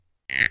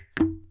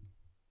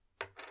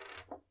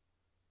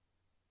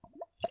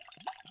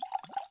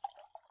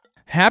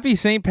Happy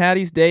St.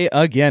 Paddy's Day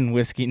again,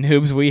 Whiskey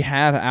Noobs. We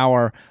had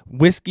our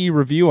whiskey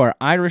review, our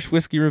Irish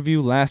whiskey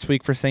review last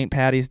week for St.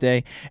 Paddy's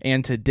Day,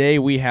 and today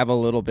we have a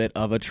little bit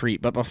of a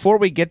treat. But before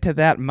we get to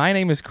that, my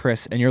name is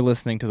Chris, and you're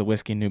listening to the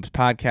Whiskey Noobs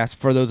podcast,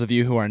 for those of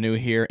you who are new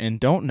here and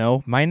don't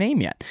know my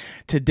name yet.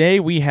 Today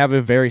we have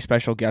a very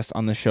special guest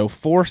on the show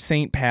for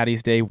St.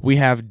 Paddy's Day. We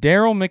have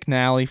Daryl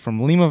McNally from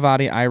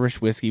Limavady Irish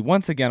Whiskey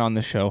once again on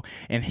the show,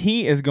 and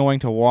he is going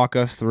to walk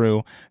us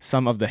through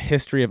some of the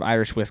history of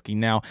Irish whiskey.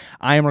 Now,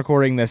 I am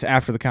recording this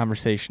after the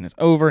conversation is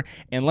over,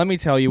 and let me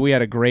tell you, we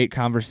had a great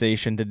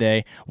conversation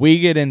today. We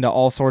get into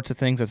all sorts of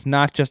things. It's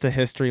not just a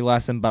history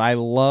lesson, but I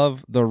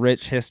love the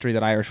rich history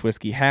that Irish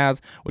whiskey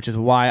has, which is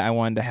why I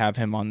wanted to have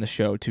him on the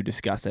show to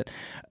discuss it.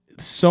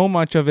 So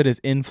much of it is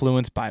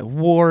influenced by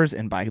wars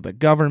and by the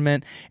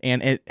government,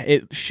 and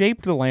it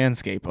shaped the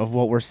landscape of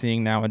what we're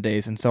seeing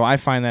nowadays, and so I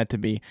find that to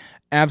be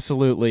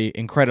absolutely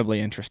incredibly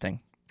interesting.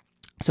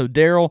 So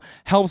Daryl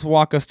helps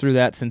walk us through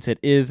that, since it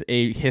is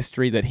a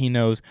history that he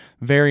knows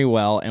very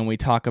well, and we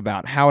talk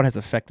about how it has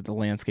affected the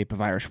landscape of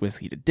Irish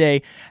whiskey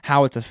today,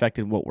 how it's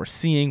affected what we're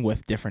seeing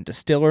with different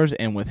distillers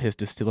and with his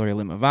distillery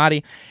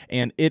Limavady,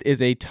 and it is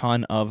a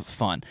ton of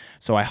fun.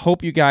 So I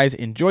hope you guys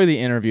enjoy the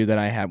interview that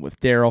I had with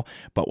Daryl,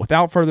 but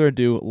without further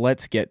ado,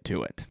 let's get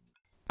to it.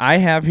 I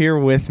have here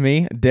with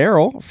me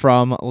Daryl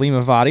from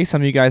Limavady.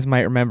 Some of you guys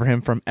might remember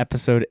him from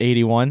episode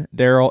 81.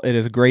 Daryl, it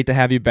is great to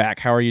have you back.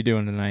 How are you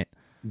doing tonight?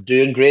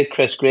 Doing great,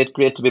 Chris. Great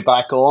to be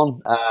back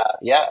on.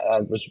 We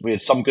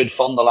had some good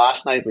fun the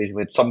last night. We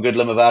had some good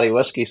Limavady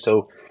whiskey.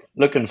 So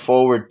looking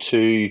forward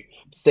to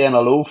saying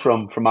hello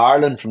from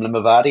Ireland, from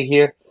Limavady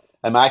here.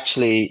 I'm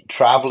actually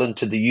traveling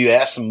to the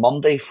US on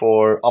Monday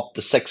for up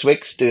to 6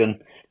 weeks,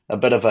 doing a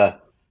bit of a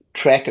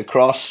trek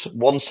across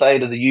one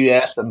side of the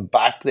US and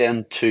back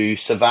then to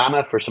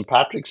Savannah for St.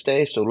 Patrick's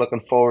Day. So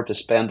looking forward to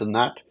spending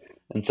that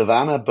in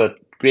Savannah. But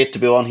great to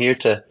be on here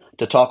to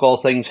talk all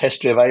things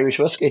history of Irish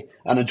whiskey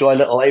and enjoy a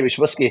little Irish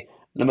whiskey,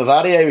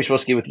 Limavady Irish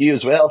whiskey with you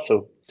as well.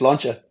 So,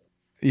 sláinte.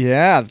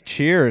 Yeah,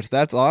 cheers.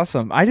 That's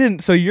awesome.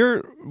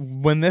 So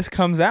when this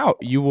comes out,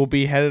 you will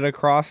be headed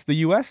across the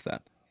U.S. then?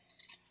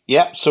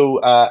 Yeah, so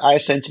I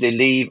essentially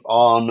leave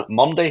on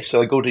Monday.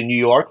 So I go to New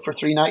York for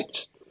 3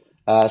 nights.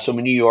 So I'm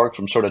in New York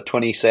from sort of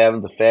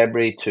 27th of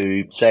February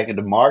to 2nd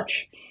of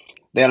March.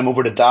 Then I'm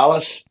over to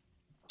Dallas.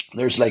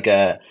 There's like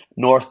a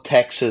North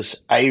Texas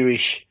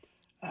Irish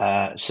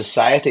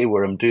society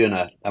where I'm doing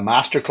a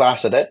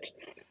masterclass at it.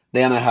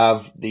 Then I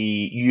have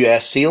the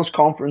US Sales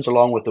Conference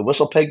along with the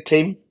Whistlepig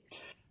team.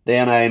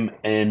 Then I'm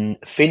in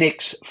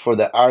Phoenix for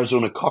the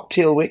Arizona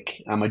Cocktail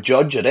Week. I'm a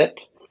judge at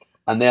it.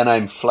 And then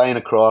I'm flying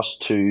across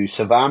to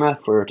Savannah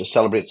to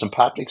celebrate St.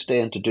 Patrick's Day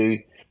and to do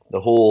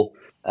the whole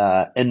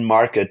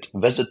in-market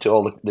visit to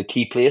all the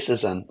key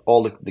places and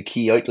all the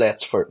key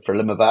outlets for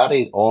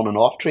Limavady on and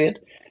off trade.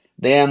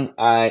 Then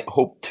I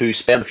hope to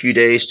spend a few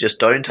days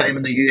just downtime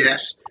in the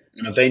US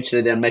and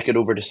eventually then make it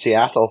over to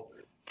Seattle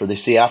for the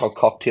Seattle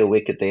Cocktail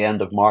Week at the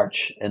end of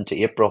March into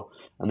April,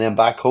 and then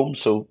back home.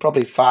 So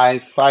probably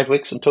five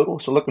weeks in total.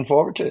 So looking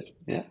forward to it.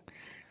 Yeah.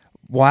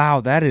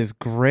 Wow, that is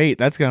great.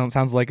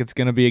 Sounds like it's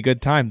going to be a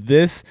good time.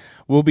 This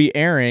will be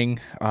airing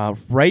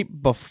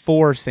right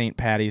before St.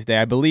 Paddy's Day,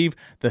 I believe,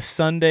 the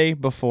Sunday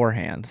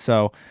beforehand.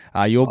 So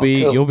you'll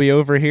be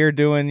over here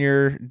doing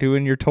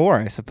your tour,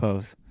 I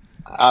suppose.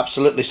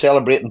 Absolutely,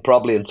 celebrating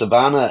probably in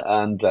Savannah,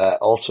 and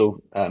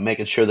also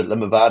making sure that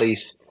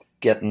Limavady's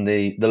getting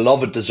the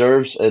love it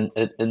deserves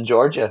in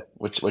Georgia,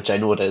 which I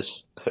know it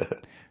is.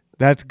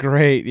 That's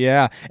great,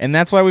 yeah, and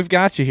that's why we've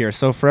got you here.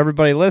 So for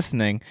everybody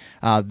listening,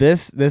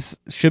 this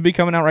should be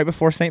coming out right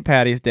before St.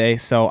 Paddy's Day.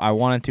 So I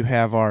wanted to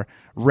have our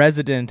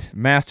resident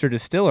master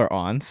distiller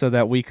on so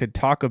that we could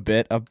talk a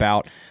bit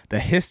about the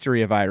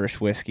history of Irish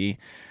whiskey,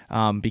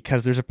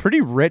 because there's a pretty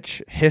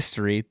rich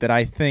history that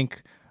I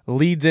think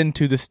leads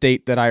into the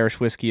state that Irish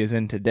whiskey is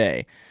in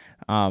today.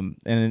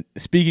 And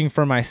speaking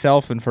for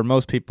myself and for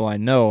most people I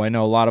know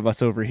a lot of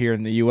us over here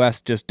in the U.S.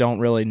 just don't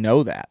really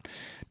know that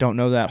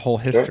whole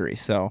history.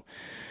 Sure. So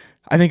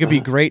I think it'd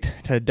be great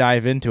to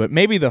dive into it.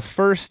 Maybe the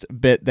first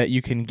bit that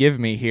you can give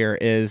me here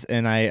is,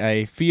 and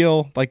I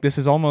feel like this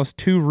is almost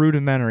too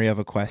rudimentary of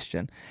a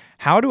question,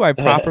 how do I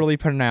properly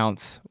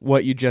pronounce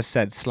what you just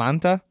said?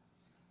 Slanta?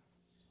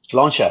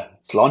 Sláinte.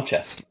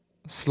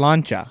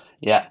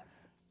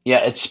 Yeah,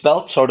 it's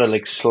spelt sort of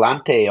like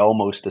slante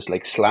almost. It's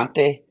like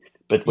slante,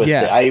 but with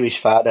the Irish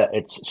fada,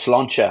 it's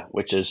sláinte,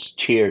 which is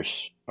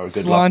cheers or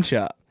good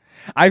luck.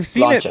 I've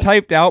seen it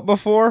typed out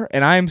before,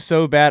 and I'm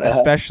so bad,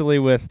 especially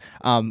with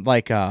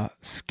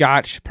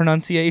Scotch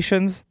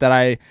pronunciations, that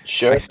I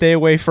stay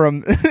away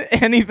from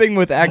anything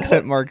with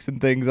accent marks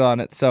and things on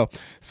it. So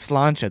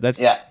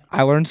sláinte,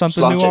 I learned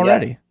something new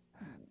already.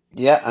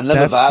 Yeah, and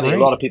Limavady. A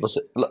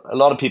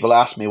lot of people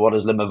ask me, what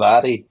does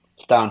Limavady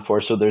stand for?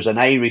 So there's an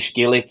Irish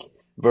Gaelic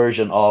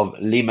version of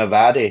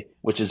Limavady,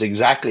 which is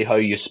exactly how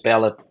you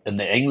spell it in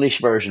the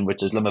English version,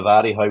 which is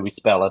Limavady, how we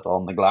spell it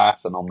on the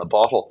glass and on the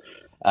bottle.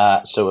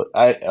 So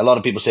a lot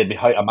of people say to me,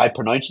 "How am I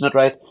pronouncing it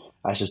right?"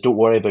 I says, "Don't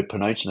worry about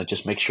pronouncing it.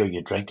 Just make sure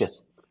you drink it,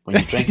 When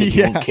you drink it,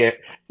 you won't care.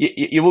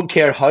 You won't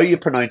care how you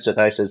pronounce it.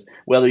 I says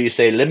whether you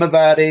say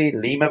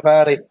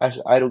Limavady.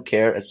 I don't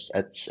care. It's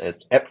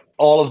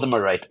all of them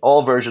are right.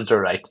 All versions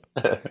are right.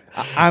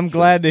 I'm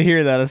glad to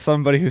hear that as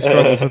somebody who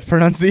struggles with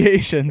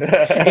pronunciations.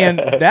 And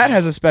that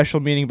has a special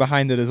meaning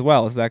behind it as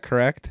well. Is that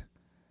correct?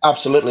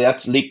 Absolutely,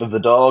 that's Leap of the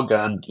Dog.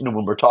 And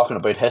when we're talking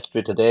about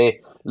history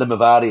today,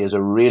 Limavady is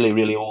a really,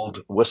 really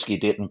old whiskey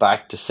dating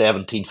back to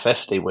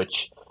 1750,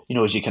 which,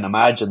 as you can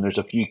imagine, there's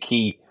a few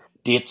key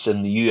dates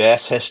in the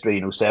U.S.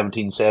 history,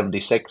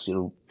 1776,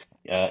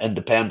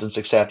 independence,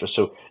 etc.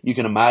 So you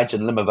can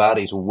imagine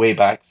Limavády's way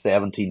back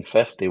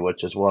 1750,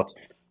 which is what,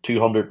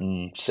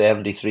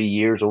 273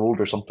 years old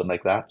or something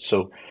like that.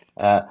 So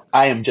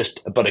I am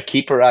just but a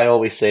keeper, I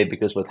always say,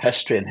 because with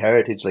history and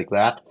heritage like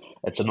that,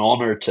 it's an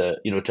honor to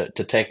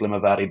take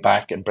Limavady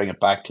back and bring it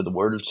back to the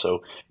world.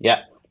 So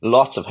yeah,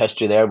 lots of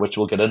history there, which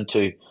we'll get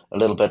into a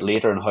little bit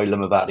later, and how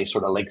Limavady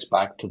sort of links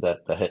back to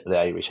the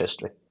Irish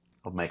history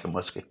of making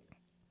whiskey.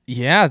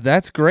 Yeah,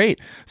 that's great.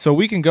 So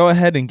we can go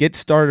ahead and get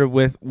started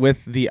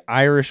with the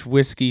Irish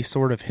whiskey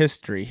sort of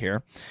history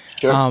here.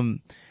 Sure.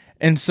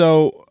 And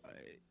so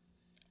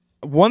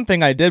one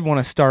thing I did want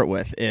to start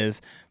with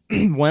is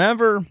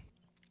whenever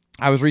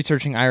I was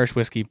researching Irish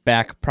whiskey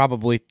back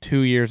probably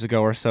 2 years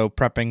ago or so,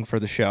 prepping for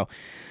the show,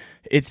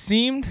 it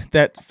seemed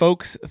that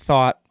folks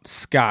thought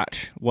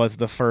Scotch was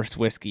the first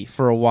whiskey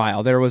for a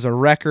while. There was a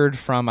record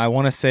from, I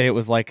want to say it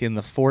was like in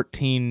the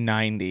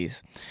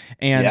 1490s.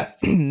 And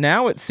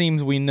now it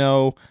seems we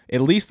know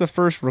at least the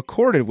first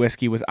recorded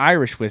whiskey was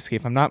Irish whiskey.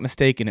 If I'm not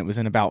mistaken, it was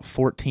in about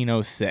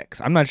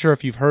 1406. I'm not sure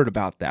if you've heard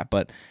about that,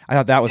 but I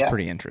thought that was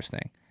pretty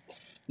interesting.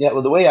 Yeah,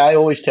 well, the way I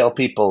always tell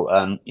people,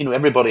 and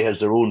everybody has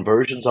their own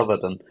versions of it,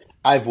 and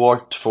I've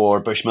worked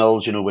for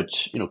Bushmills,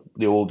 which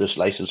the oldest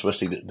licensed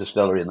whiskey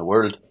distillery in the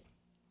world,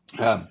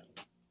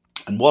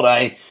 and what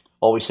I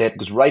always said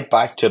goes right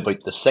back to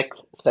about the 6th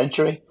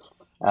century,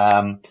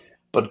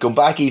 but going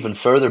back even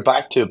further,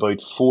 back to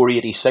about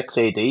 486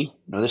 AD.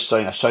 This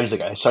I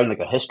sound like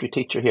a history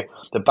teacher here.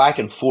 But back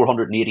in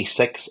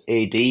 486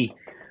 AD, the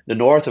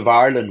north of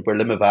Ireland, where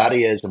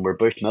Limavady is and where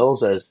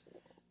Bushmills is,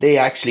 they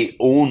actually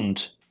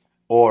owned,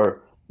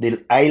 or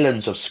the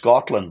islands of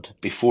Scotland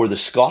before the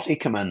Scotty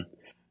came in.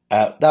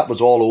 That was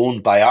all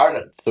owned by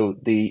Ireland. So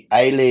the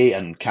Islay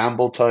and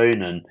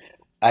Campbelltown and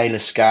Isle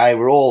of Skye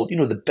were all,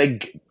 the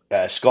big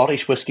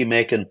Scottish whiskey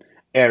making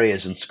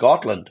areas in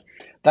Scotland.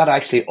 That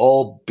actually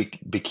all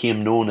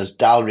became known as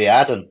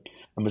Dalriadan,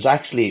 and was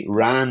actually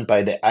ran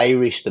by the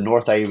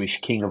North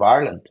Irish King of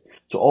Ireland.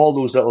 So all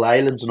those little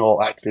islands and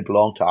all actually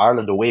belonged to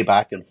Ireland way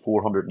back in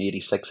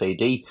 486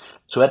 AD.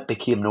 So it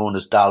became known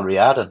as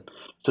Dalriadan.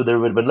 So there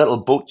would have been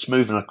little boats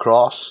moving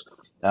across,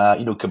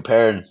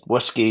 comparing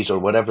whiskies or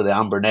whatever the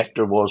amber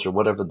nectar was or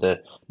whatever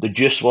the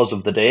juice was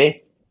of the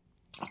day.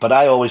 But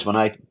I always, when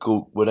I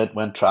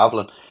went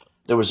travelling,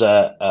 there was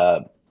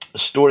a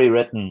story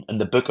written in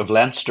the Book of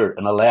Leinster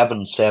in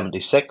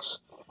 1176,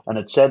 and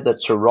it said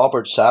that Sir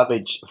Robert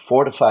Savage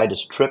fortified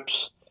his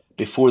troops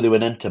before they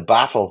went into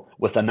battle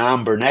with an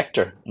amber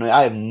nectar. Now,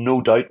 I have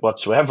no doubt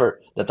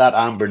whatsoever that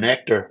amber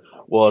nectar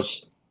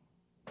was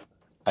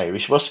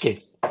Irish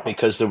whiskey,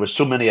 because there were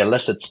so many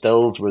illicit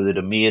stills where they'd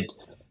have made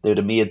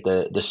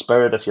the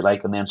spirit, if you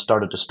like, and then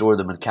started to store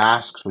them in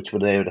casks, which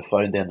they would have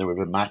found then there would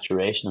have been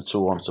maturation and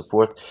so on and so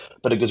forth.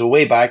 But it goes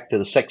way back to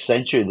the 6th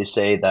century. They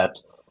say that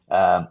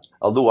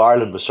although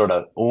Ireland was sort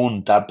of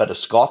owned that bit of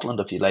Scotland,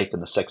 if you like, in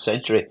the 6th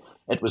century,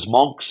 it was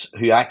monks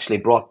who actually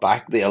brought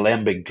back the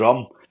alembic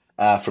drum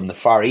from the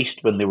Far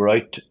East when they were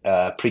out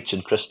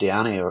preaching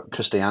Christianity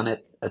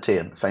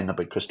and finding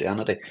about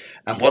Christianity.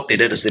 And what they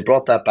did is they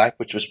brought that back,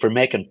 which was for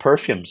making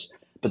perfumes.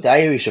 But the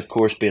Irish, of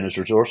course, being as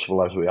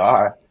resourceful as we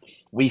are,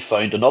 we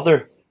found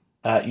another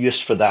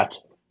use for that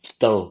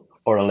still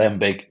or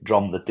alembic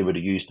drum that they would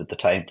have used at the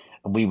time,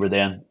 and we were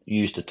then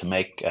used it to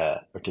make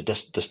or to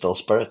distill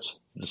spirits,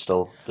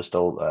 distill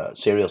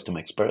cereals to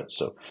make spirits.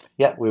 So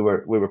yeah, we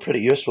were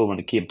pretty useful when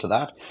it came to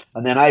that.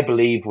 And then I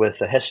believe with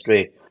the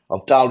history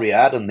of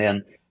Dalriadan,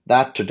 then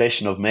that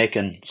tradition of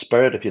making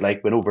spirit, if you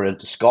like, went over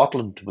into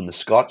Scotland when the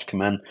Scotch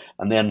came in,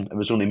 and then it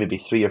was only maybe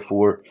 300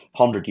 or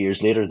 400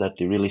 years later that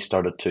they really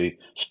started to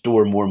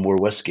store more and more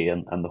whiskey,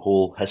 and the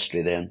whole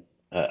history then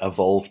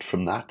evolved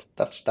from that.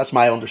 That's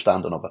my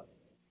understanding of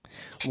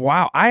it.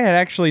 Wow, I had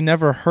actually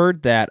never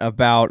heard that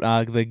about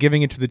the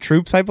giving it to the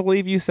troops, I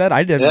believe you said.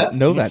 I didn't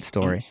know that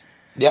story.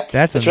 Yeah,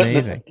 that's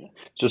amazing.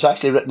 So it's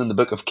actually written in the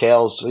Book of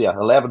Kells. So yeah,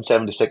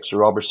 1176,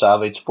 Robert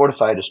Savage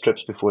fortified his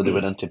troops before they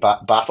went into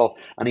battle,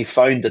 and he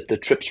found that the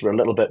troops were a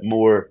little bit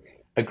more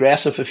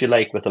aggressive, if you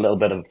like, with a little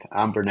bit of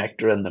amber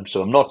nectar in them.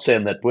 So I'm not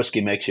saying that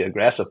whiskey makes you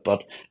aggressive,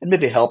 but it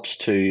maybe helps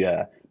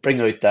to bring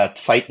out that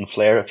fighting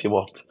flair, if you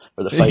want.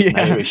 Or the fighting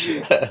Irish.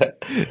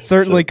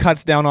 Certainly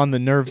cuts down on the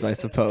nerves, I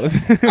suppose.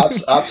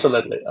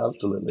 Absolutely,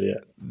 yeah.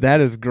 That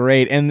is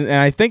great. And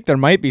I think there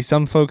might be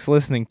some folks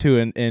listening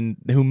too, and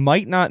who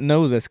might not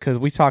know this, because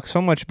we talk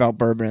so much about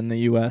bourbon in the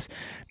U.S.,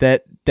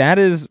 that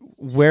is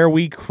where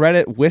we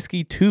credit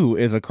whiskey to,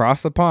 is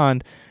across the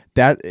pond.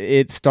 that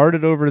it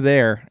started over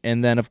there,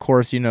 and then of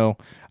course,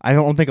 I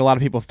don't think a lot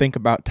of people think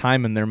about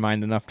time in their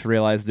mind enough to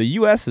realize the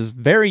U.S. is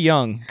very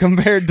young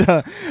compared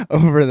to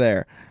over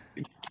there.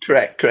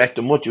 Correct.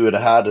 And what you would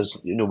have had is,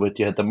 with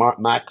you had the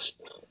max,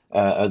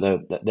 or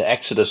the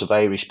exodus of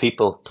Irish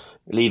people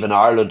leaving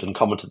Ireland and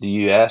coming to the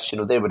US.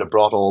 They would have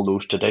brought all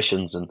those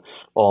traditions and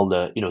all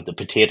the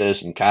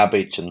potatoes and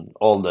cabbage and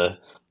all the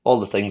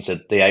things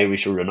that the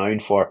Irish are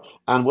renowned for.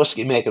 And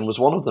whiskey making was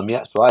one of them.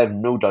 Yeah, so I have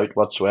no doubt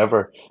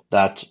whatsoever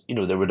that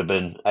there would have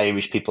been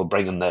Irish people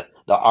bringing the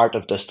art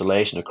of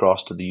distillation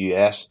across to the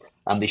US,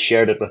 and they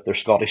shared it with their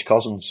Scottish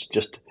cousins.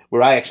 Just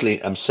where I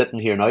actually am sitting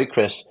here now,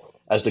 Chris.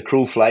 As the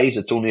crow flies,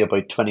 it's only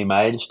about 20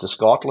 miles to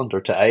Scotland or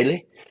to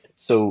Islay.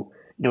 So,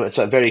 it's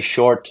a very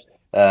short,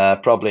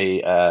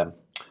 probably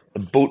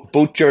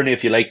boat journey,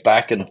 if you like,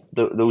 back in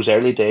those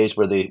early days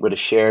where they would have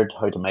shared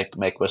how to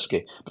make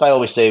whiskey. But I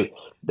always say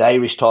the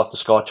Irish taught the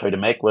Scotch how to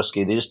make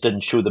whiskey. They just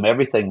didn't show them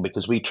everything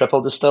because we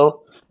triple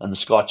distill and the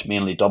Scotch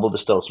mainly double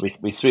distill. So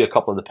we threw a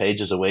couple of the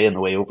pages away on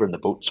the way over in the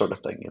boat, sort of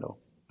thing.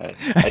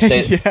 I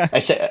say Yeah.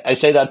 I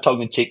say that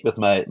tongue in cheek with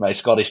my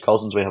Scottish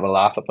cousins. We have a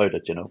laugh about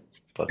it.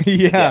 But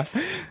Yeah.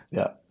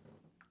 yeah.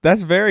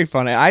 That's very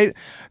funny.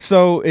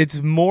 So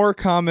it's more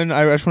common.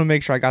 I just want to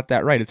make sure I got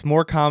that right. It's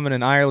more common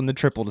in Ireland to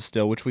triple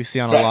distill, which we see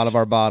on a lot of Correct.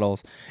 our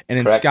bottles, and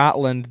in Correct.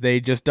 Scotland they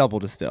just double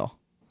distill.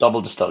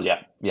 Double distill,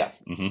 yeah, yeah,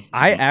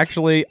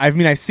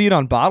 I see it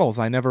on bottles.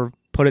 I never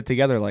put it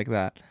together like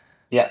that.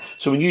 yeah.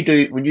 So when you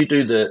do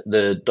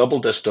the double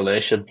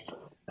distillation,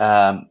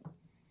 um,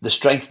 the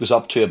strength goes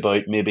up to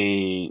about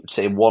maybe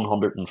say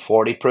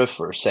 140 proof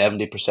or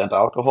 70%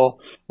 alcohol.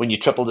 When you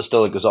triple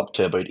distill, it goes up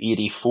to about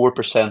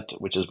 84%,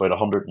 which is about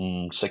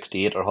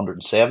 168 or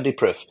 170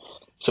 proof.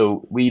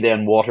 So we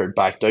then water it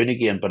back down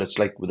again, but it's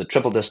like with a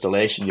triple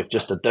distillation, you've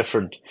just a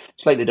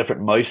slightly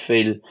different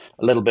mouthfeel,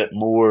 a little bit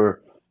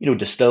more,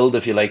 distilled,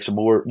 if you like, some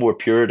more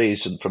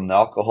purities from the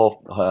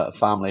alcohol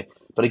family.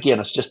 But again,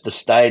 it's just the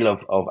style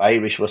of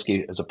Irish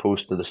whiskey as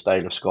opposed to the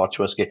style of Scotch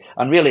whiskey.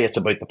 And really, it's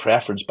about the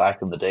preference back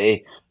in the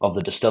day of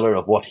the distiller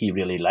of what he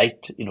really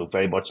liked,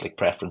 very much like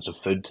preference of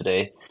food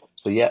today.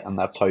 So yeah, and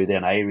that's how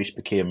then Irish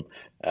became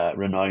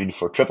renowned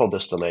for triple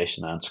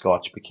distillation and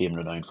Scotch became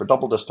renowned for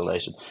double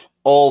distillation.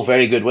 All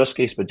very good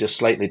whiskies, but just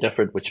slightly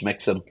different, which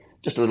makes them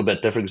just a little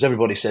bit different. Because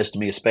everybody says to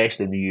me,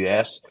 especially in the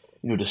US,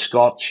 the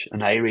Scotch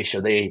and Irish,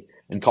 are they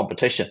in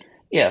competition?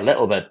 Yeah, a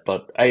little bit,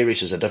 but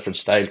Irish is a different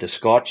style to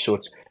Scotch, so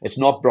it's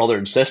not brother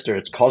and sister;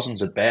 it's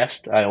cousins at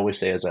best. I always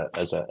say as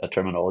a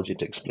terminology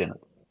to explain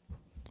it.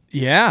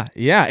 Yeah,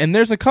 yeah. And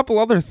there's a couple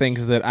other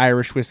things that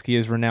Irish whiskey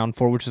is renowned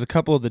for, which is a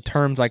couple of the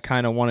terms I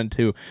kind of wanted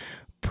to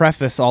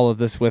preface all of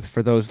this with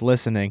for those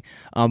listening.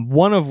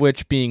 One of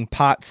which being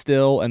pot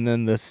still, and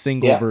then the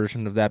single Yeah,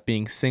 version of that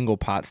being single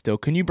pot still.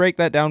 Can you break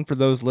that down for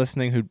those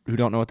listening who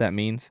don't know what that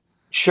means?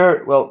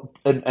 sure. Well,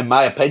 in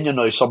my opinion,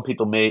 now some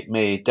people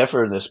may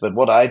differ in this, but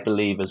what I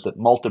believe is that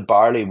malted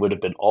barley would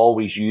have been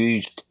always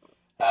used,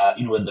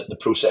 in the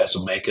process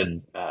of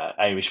making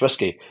Irish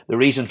whiskey. The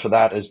reason for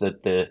that is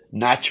that the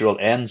natural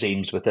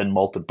enzymes within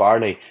malted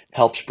barley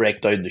helps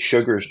break down the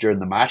sugars during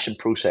the mashing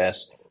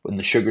process, when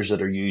the sugars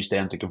that are used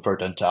then to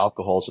convert into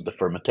alcohols at the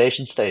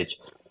fermentation stage.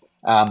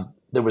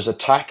 There was a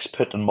tax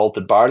put on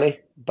malted barley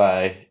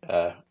by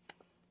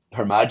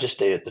Her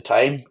Majesty at the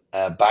time,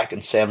 back in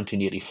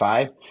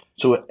 1785.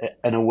 So,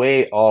 in a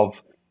way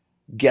of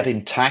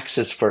getting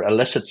taxes for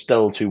illicit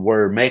stills who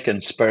were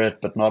making spirit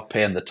but not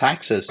paying the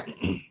taxes,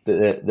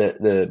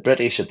 the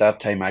British at that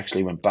time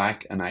actually went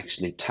back and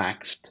actually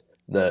taxed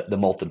the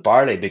malted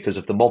barley, because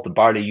if the malted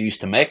barley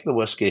used to make the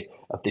whiskey,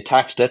 if they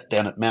taxed it,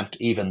 then it meant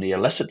even the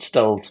illicit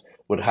stills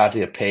would have had to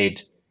have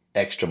paid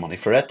extra money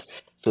for it.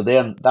 So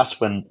then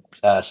that's when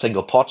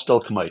single pot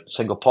still come out.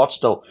 Single pot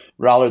still,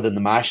 rather than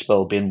the mash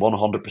bill being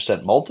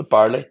 100% malted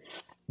barley,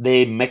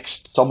 they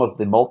mixed some of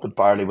the malted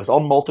barley with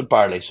unmalted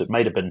barley. So it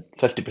might have been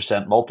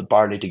 50% malted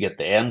barley to get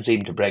the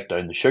enzyme to break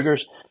down the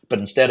sugars. But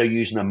instead of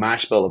using a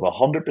mash bill of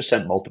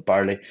 100% malted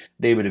barley,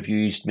 they would have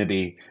used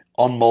maybe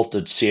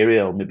unmalted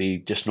cereal, maybe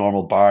just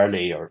normal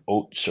barley or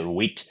oats or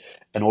wheat,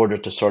 in order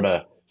to sort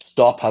of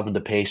stop having to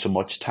pay so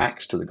much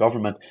tax to the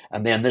government.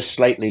 And then this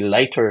slightly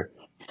lighter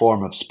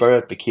form of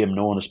spirit became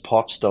known as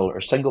pot still or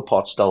single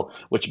pot still,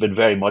 which have been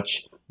very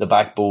much the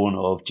backbone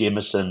of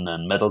Jameson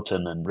and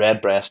Middleton and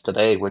Redbreast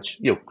today, which,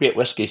 great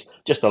whiskies,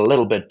 just a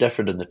little bit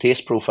different in the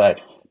taste profile.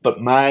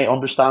 But my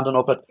understanding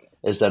of it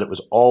is that it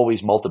was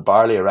always malted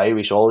barley, or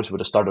Irish always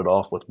would have started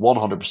off with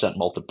 100%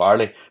 malted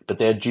barley, but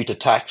then due to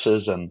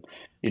taxes and,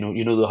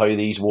 how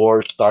these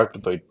wars start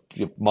about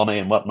money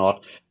and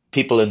whatnot,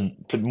 people in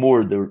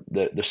more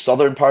the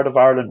southern part of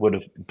Ireland would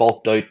have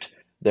bulked out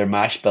their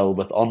mash bill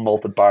with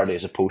unmalted barley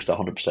as opposed to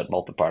 100%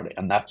 malted barley.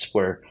 And that's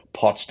where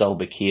pot still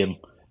became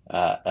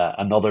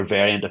another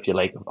variant, if you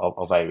like,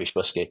 of Irish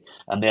whiskey.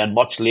 And then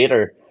much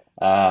later,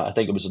 I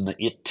think it was in the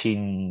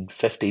 1850s,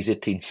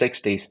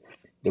 1860s,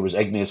 there was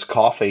Igneous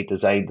Coffee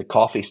designed the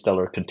coffee still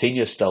or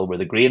continuous still where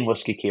the grain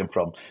whiskey came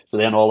from. So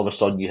then all of a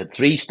sudden you had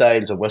three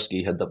styles of whiskey.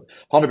 You had the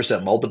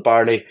 100% malted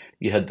barley,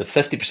 you had the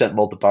 50%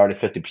 malted barley,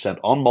 50%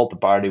 unmalted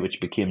barley, which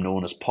became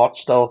known as pot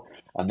still.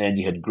 And then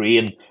you had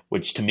grain,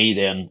 which to me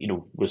then,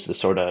 was the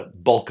sort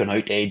of bulking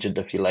out agent,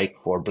 if you like,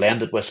 for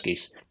blended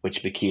whiskies,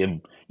 which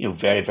became,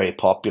 very, very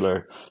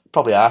popular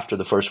probably after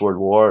the First World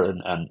War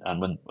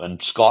and when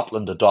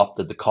Scotland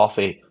adopted the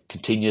coffee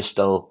continuous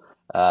still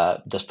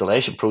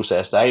distillation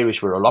process. The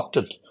Irish were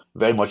reluctant,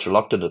 very much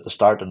reluctant at the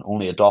start, and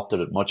only adopted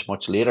it much,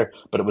 much later.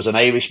 But it was an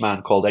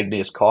Irishman called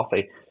Igneous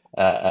Coffee,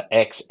 an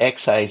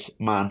excise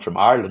man from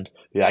Ireland,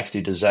 who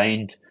actually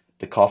designed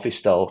the coffee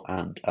still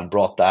and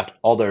brought that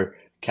other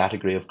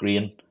category of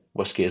grain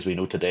whiskey as we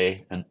know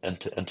today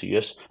into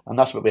use. And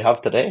that's what we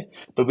have today.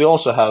 But we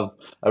also have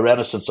a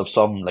renaissance of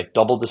some like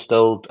double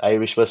distilled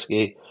Irish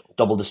whiskey,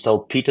 double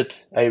distilled peated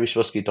Irish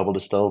whiskey, double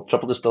distilled,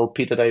 triple distilled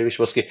peated Irish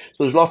whiskey.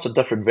 So there's lots of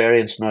different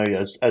variants now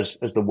as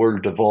the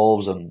world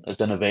evolves and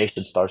as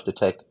innovation starts to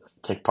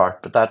take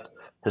part. But that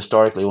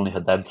historically only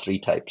had them three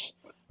types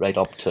right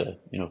up to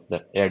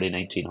the early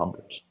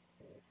 1900s.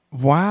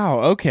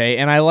 Wow. Okay,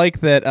 and I like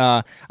that.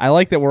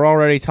 We're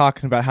already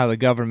talking about how the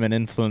government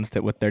influenced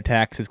it with their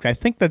taxes. 'Cause I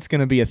think that's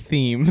going to be a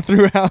theme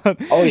throughout.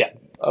 Oh yeah.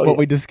 What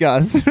we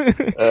discuss.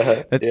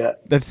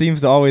 That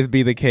seems to always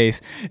be the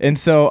case. And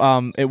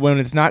so when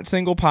it's not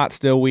single pot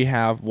still, we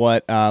have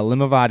what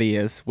Limavady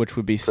is, which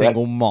would be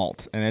single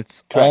malt, and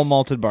it's all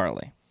malted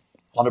barley.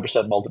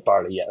 100% malted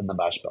barley, in the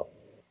mash bill.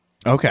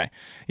 Okay.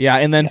 Yeah,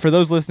 and then for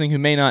those listening who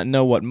may not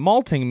know what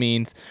malting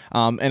means,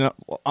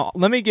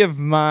 let me give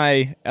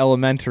my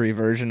elementary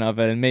version of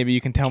it, and maybe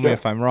you can tell me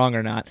if I'm wrong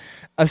or not.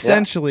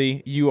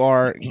 Essentially, you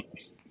are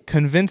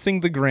convincing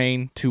the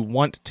grain to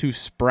want to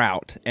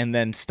sprout and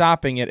then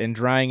stopping it and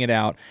drying it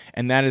out,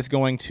 and that is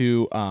going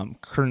to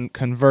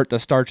convert the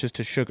starches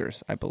to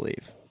sugars, I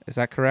believe. Is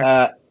that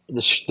correct?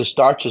 The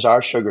starches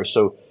are sugar.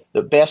 So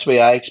the best way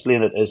I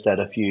explain it is that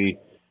if you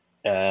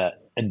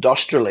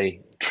industrially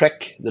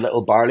trick the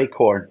little barley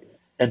corn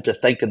into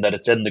thinking that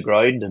it's in the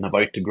ground and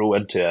about to grow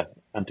into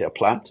a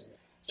plant.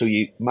 So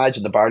you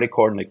imagine the barley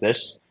corn like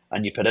this,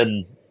 and you put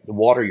in the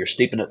water, you're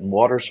steeping it in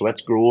water, so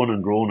it's growing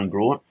and growing and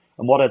growing.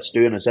 And what it's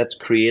doing is it's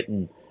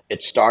creating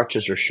its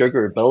starches or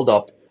sugar build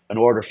up in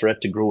order for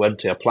it to grow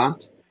into a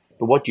plant.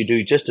 But what you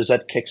do, just as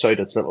it kicks out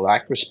its little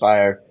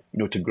acrospire,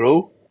 to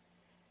grow,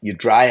 you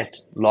dry it,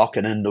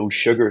 locking in those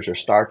sugars or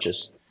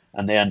starches.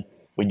 And then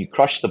when you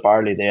crush the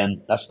barley,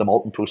 then that's the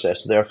malting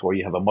process. Therefore,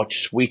 you have a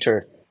much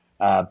sweeter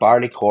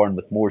barley corn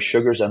with more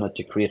sugars in it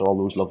to create all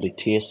those lovely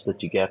tastes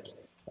that you get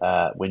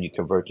when you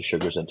convert the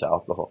sugars into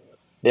alcohol.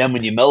 Then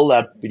when you mill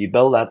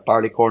that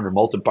barley corn or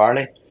malted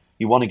barley,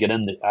 you want to get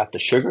in at the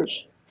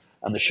sugars.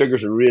 And the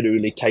sugars are really,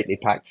 really tightly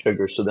packed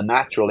sugars. So the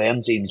natural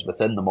enzymes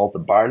within the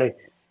malted barley,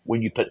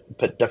 when you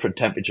put different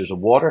temperatures of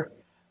water,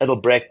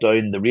 it'll break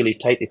down the really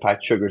tightly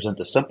packed sugars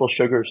into simple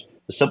sugars.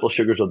 The simple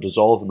sugars will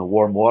dissolve in the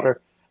warm water,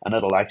 and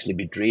it'll actually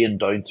be drained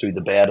down through the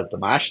bed of the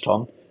mash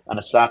tun. And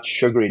it's that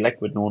sugary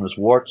liquid known as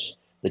worts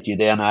that you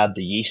then add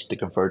the yeast to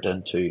convert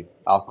into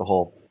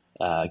alcohol,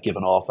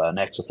 giving off an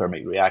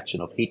exothermic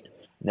reaction of heat.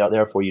 Now,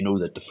 therefore, you know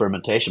that the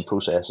fermentation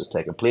process is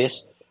taking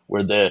place,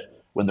 where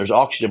when there's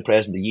oxygen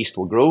present, the yeast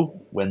will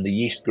grow. When the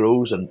yeast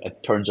grows and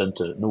it turns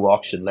into no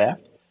oxygen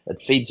left, it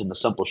feeds in the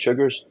simple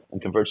sugars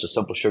and converts the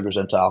simple sugars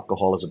into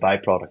alcohol as a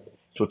byproduct.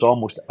 So it's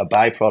almost a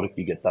byproduct.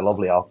 You get the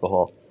lovely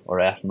alcohol or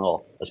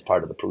ethanol as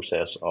part of the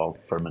process of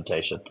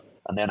fermentation.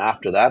 And then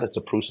after that, it's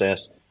a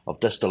process of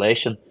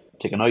distillation,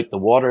 taking out the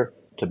water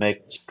to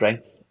make the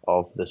strength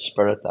of the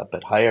spirit that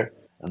bit higher,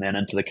 and then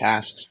into the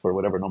casks for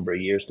whatever number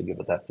of years to give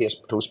it that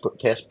taste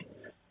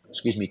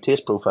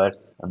profile.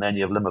 And then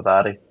you have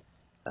Limavady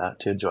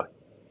to enjoy.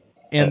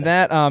 And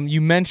that you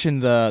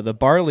mentioned the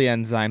barley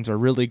enzymes are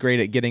really great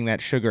at getting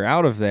that sugar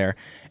out of there,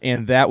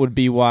 and that would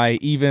be why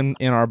even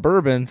in our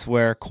bourbons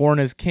where corn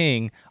is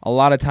king, a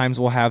lot of times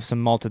we'll have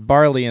some malted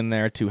barley in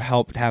there to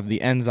help have the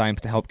enzymes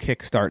to help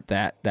kickstart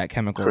that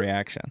chemical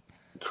reaction.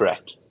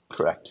 Correct.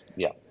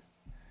 Yeah.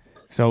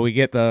 So we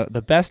get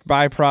the best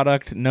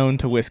byproduct known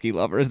to whiskey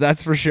lovers,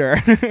 that's for sure.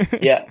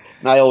 Yeah,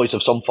 and I always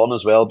have some fun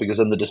as well, because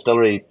in the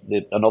distillery,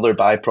 another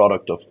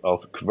byproduct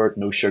of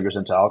converting those sugars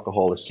into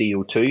alcohol is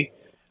CO2.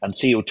 And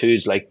CO2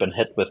 is like been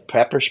hit with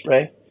pepper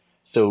spray.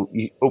 So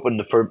you open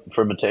the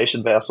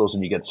fermentation vessels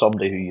and you get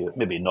somebody who you're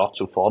maybe not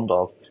so fond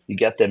of. You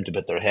get them to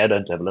put their head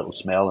in to have a little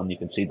smell, and you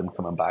can see them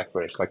coming back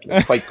very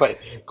quickly.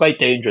 Quite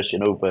dangerous,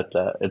 but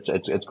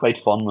it's quite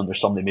fun when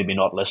there's somebody maybe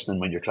not listening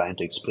when you're trying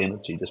to explain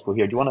it. So you just go,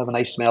 here, do you want to have a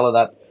nice smell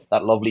of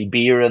that lovely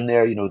beer in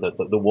there?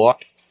 The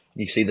wok.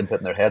 You see them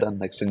putting their head in.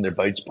 Next thing, they're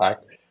bounced back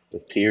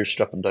with tears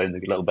stripping down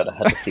the little bit of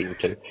hit of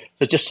CO2.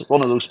 So just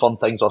one of those fun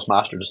things us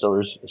master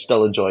distillers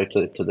still enjoy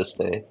to this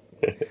day.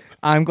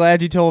 I'm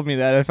glad you told me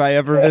that. If I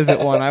ever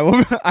visit one, I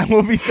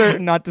will be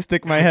certain not to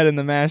stick my head in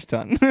the mash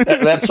tun.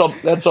 let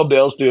somebody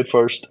else do it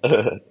first.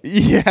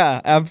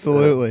 Yeah,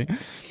 absolutely.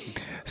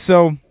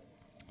 So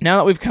now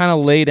that we've kind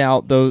of laid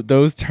out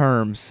those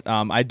terms,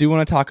 I do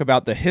want to talk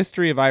about the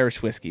history of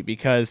Irish whiskey,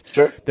 because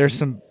there's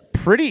some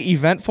pretty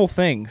eventful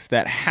things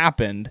that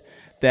happened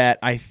that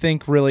I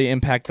think really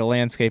impact the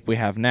landscape we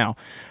have now.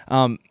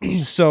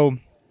 So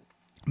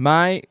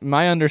my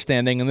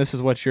understanding, and this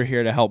is what you're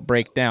here to help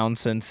break down,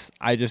 since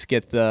I just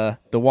get the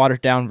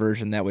watered down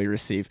version that we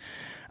receive,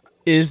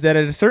 is that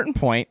at a certain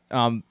point,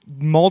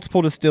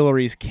 multiple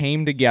distilleries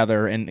came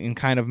together and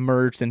kind of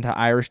merged into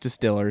Irish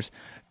Distillers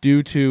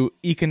due to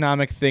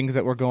economic things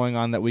that were going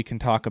on that we can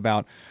talk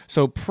about.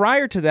 So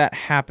prior to that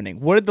happening,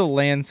 what did the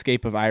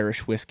landscape of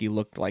Irish whiskey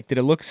look like? Did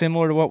it look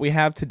similar to what we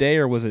have today,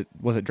 or was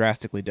it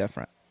drastically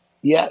different?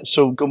 Yeah,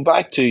 so going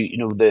back to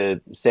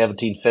the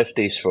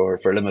 1750s for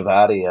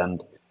Limavady and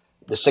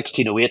the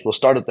 1608, we'll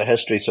start at the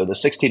history. So the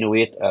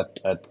 1608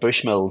 at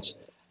Bushmills.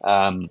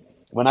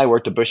 When I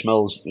worked at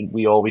Bushmills,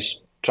 we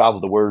always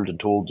traveled the world and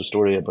told the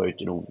story about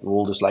the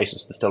oldest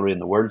licensed distillery in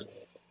the world.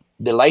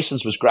 The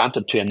license was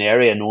granted to an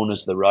area known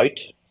as the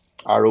Route,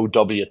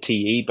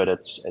 ROWTE, but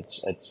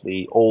it's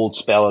the old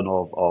spelling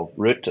of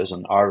route as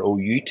an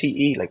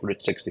ROUTE, like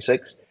Route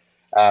 66.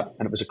 And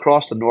it was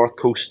across the north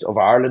coast of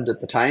Ireland at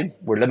the time,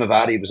 where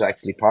Limavady was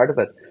actually part of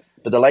it.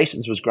 But the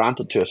license was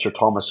granted to a Sir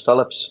Thomas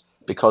Phillips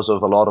because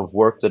of a lot of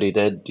work that he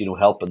did,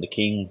 helping the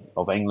King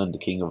of England,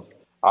 the King of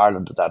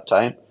Ireland at that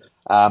time.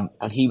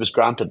 And he was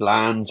granted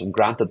lands and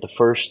granted the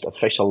first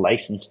official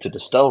license to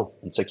distill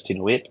in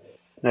 1608.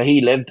 Now,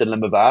 he lived in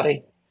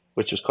Limavady,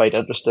 which was quite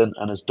interesting,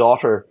 and his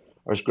daughter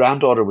or his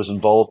granddaughter was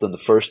involved in the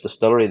first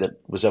distillery that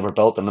was ever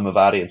built in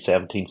Limavady in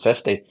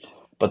 1750.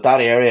 But that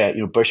area,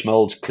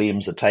 Bushmills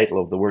claims the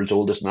title of the world's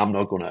oldest, and I'm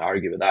not going to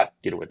argue with that.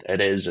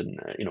 It is, and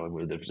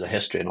there's a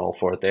history and all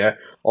for it there.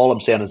 All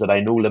I'm saying is that I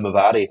know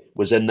Limavady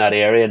was in that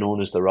area known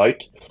as the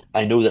Route.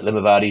 I know that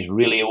Limavady is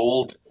really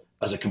old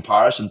as a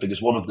comparison,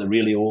 because one of the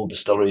really old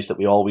distilleries that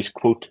we always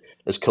quote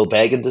is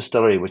Kilbeggan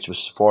Distillery, which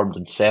was formed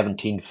in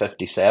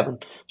 1757,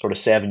 sort of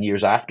 7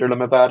 years after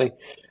Limavady.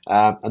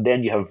 And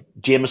then you have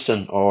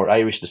Jameson, or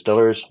Irish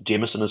Distillers,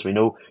 Jameson as we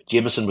know.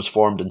 Jameson was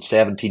formed in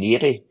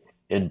 1780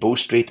 in Bow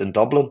Street in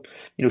Dublin.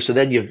 So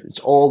then it's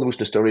all those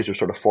distilleries were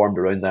sort of formed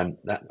around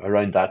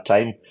that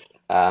time.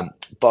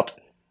 But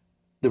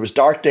there was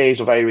dark days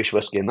of Irish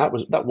whiskey, and that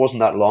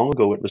wasn't that long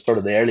ago. It was sort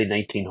of the early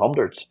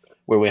 1900s,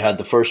 where we had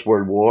the First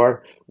World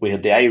War. We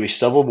had the Irish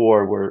Civil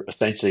War, where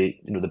essentially,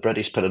 the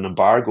British put an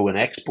embargo on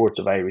exports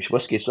of Irish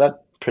whiskey. So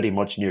that pretty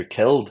much near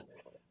killed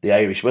the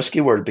Irish whiskey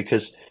world,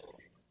 because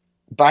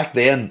back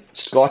then,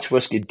 Scotch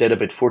whiskey did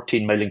about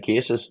 14 million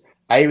cases.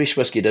 Irish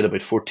whiskey did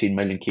about 14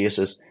 million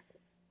cases.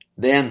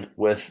 Then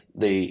with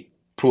the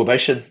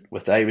Prohibition,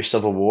 with the Irish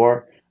Civil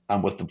War,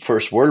 and with the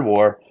First World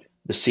War,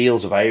 the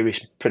sales of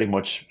Irish pretty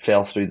much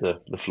fell through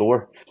the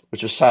floor,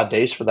 which was sad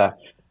days for that.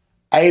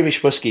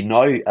 Irish whiskey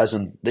now, as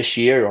in this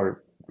year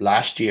or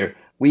last year,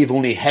 we've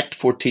only hit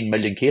 14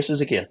 million cases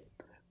again,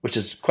 which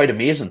is quite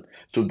amazing.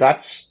 So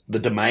that's the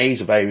demise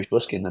of Irish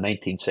whiskey in the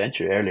 19th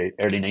century,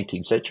 early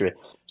 19th century.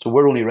 So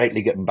we're only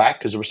rightly getting back,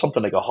 because there was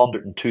something like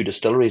 102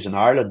 distilleries in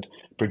Ireland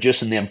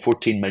producing them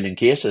 14 million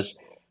cases,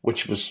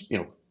 which was,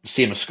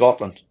 same as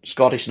Scotland.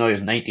 Scottish now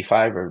is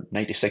 95 or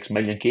 96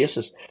 million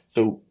cases.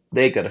 So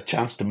they got a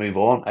chance to move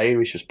on.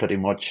 Irish was pretty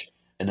much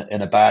in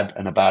a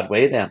bad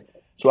way then.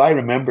 So I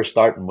remember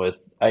starting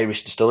with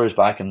Irish Distillers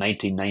back in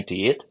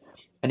 1998,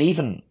 and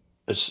even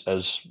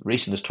as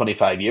recent as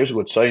 25 years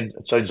ago, it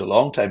sounds a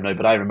long time now,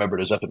 but I remember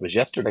it as if it was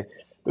yesterday.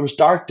 There was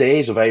dark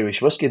days of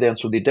Irish whiskey then,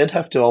 so they did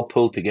have to all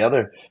pull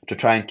together to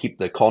try and keep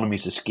the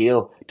economies of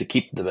scale, to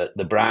keep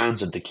the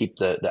brands, and to keep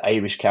the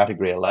Irish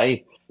category alive.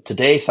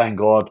 Today, thank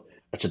God,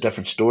 it's a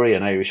different story,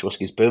 and Irish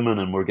whiskey's booming,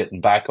 and we're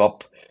getting back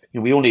up.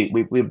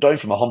 We're down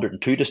from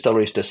 102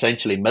 distilleries to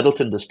essentially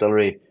Middleton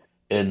Distillery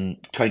in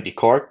County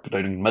Cork,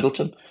 down in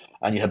Middleton,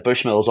 and you had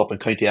Bushmills up in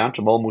County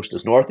Antrim, almost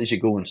as north as you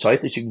go and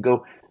south as you can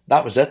go.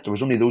 That was it. There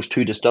was only those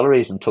two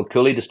distilleries until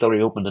Cooley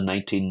Distillery opened in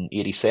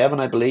 1987,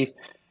 I believe.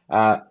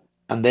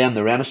 And then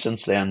the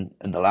Renaissance, then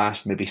in the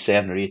last maybe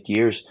 7 or 8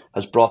 years,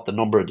 has brought the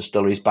number of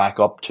distilleries back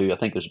up to, I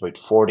think there's about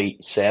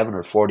 47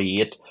 or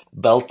 48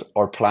 built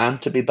or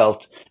planned to be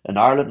built in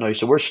Ireland now.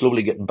 So we're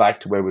slowly getting back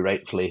to where we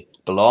rightfully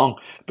belong.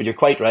 But you're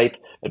quite right.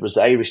 It was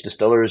the Irish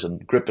distillers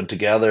and grouping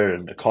together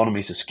and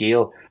economies of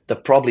scale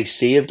that probably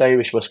saved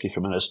Irish whiskey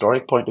from an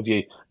historic point of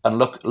view. And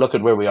look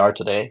at where we are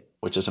today,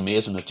 which is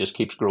amazing. It just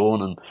keeps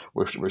growing, and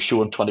we're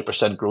showing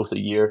 20% growth a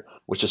year,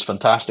 which is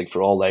fantastic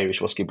for all the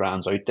Irish whiskey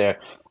brands out there.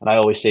 And I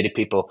always say to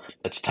people,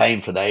 it's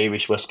time for the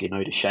Irish whiskey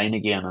now to shine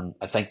again. And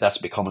I think that's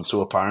becoming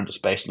so apparent,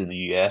 especially in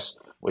the US,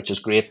 which is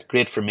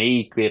great for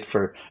me, great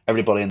for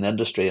everybody in the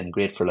industry, and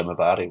great for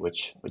Limavady,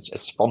 which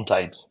it's fun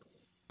times.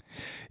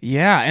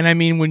 Yeah, and I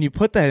mean, when you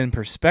put that in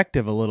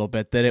perspective a little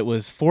bit, that it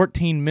was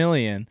 14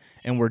 million,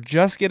 and we're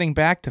just getting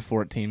back to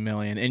 14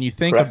 million, and you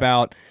think Correct.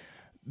 about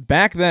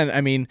back then,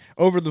 I mean,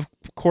 over the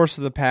course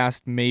of the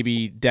past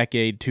maybe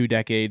decade, 2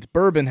 decades,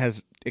 bourbon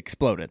has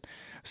exploded.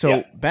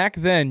 So back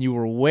then, you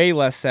were way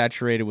less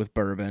saturated with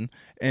bourbon,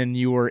 and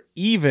you were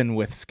even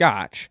with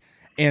Scotch.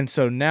 And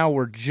so now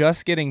we're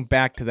just getting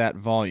back to that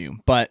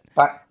volume. But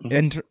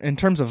in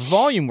terms of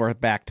volume, we're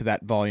back to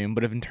that volume.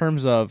 But if in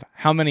terms of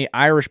how many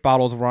Irish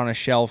bottles were on a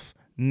shelf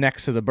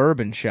next to the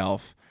bourbon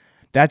shelf,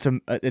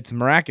 it's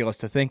miraculous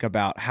to think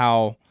about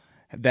how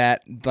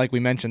that, like we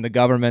mentioned, the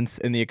governments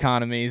and the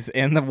economies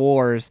and the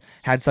wars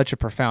had such a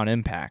profound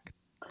impact.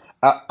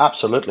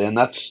 Absolutely, and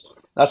that's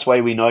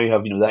why we now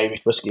have the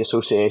Irish Whiskey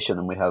Association,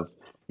 and we have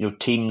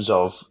teams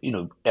of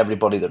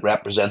everybody that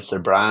represents their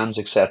brands,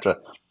 etc.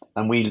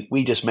 And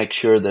we just make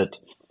sure that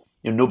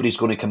nobody's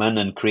going to come in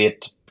and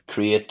create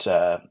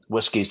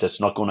whiskies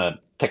that's not going to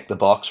tick the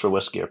box for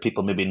whiskey, or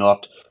people maybe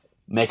not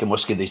making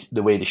whiskey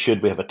the way they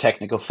should. We have a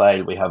technical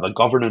file, we have a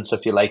governance,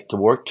 if you like, to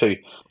work to,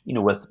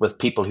 with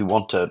people who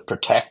want to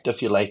protect,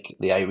 if you like,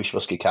 the Irish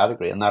whiskey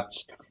category, and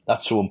that's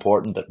so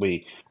important that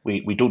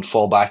we don't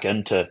fall back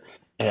into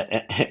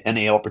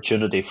any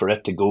opportunity for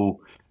it to go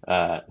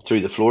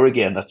through the floor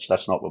again.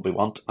 That's not what we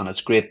want, and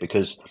it's great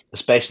because,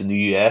 especially in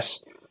the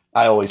US,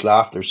 I always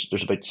laugh. There's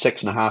about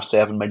 6.5,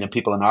 7 million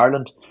people in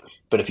Ireland.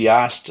 But if you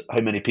asked how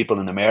many people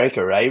in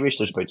America are Irish,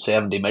 there's about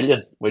 70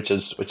 million, which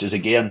is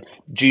again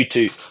due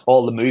to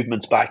all the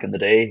movements back in the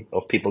day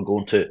of people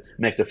going to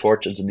make their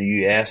fortunes in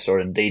the US,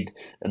 or indeed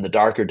in the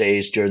darker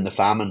days during the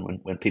famine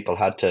when people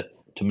had to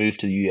move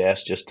to the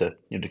US just to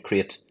to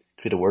create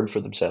a world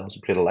for themselves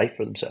and create a life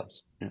for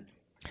themselves. Yeah.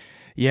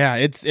 Yeah,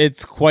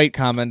 it's quite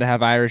common to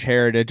have Irish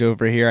heritage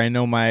over here. I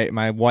know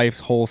my wife's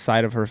whole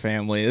side of her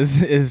family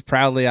is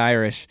proudly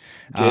Irish.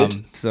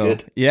 Good. So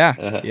Good.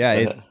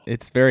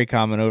 it's very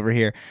common over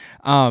here.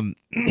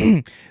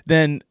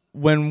 Then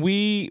when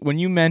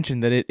you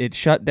mentioned that it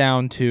shut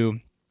down to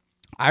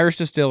Irish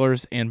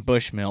Distillers and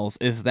Bushmills,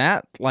 is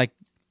that like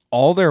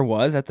all there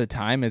was at the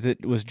time? Is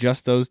it was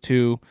just those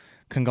two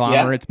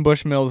conglomerates,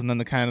 Bushmills, and then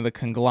the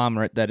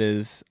conglomerate that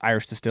is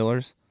Irish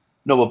Distillers?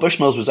 No, well,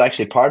 Bushmills was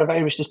actually part of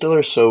Irish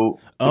Distillers. So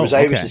there was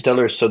Irish okay.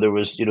 Distillers. So there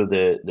was,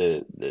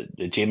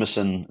 the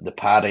Jameson, the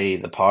Paddy,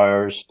 the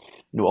Powers,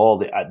 all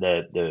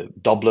the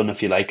Dublin,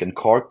 if you like, and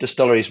Cork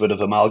distilleries would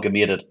have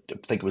amalgamated. I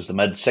think it was the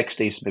mid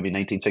 '60s, maybe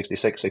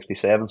 1966,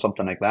 67,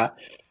 something like that.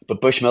 But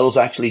Bushmills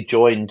actually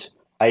joined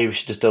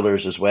Irish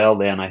Distillers as well.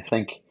 Then I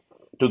think,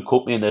 don't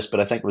quote me on this,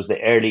 but I think it was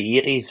the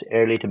early '80s,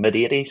 early to mid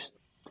 '80s.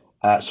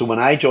 So when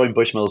I joined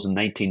Bushmills in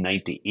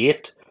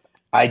 1998.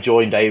 I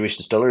joined Irish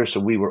Distillers, so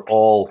we were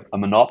all a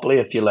monopoly,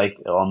 if you like,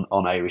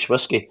 on Irish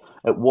whiskey.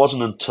 It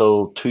wasn't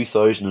until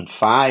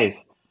 2005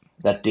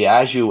 that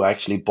Diageo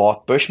actually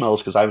bought Bushmills,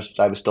 because I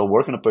was still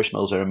working at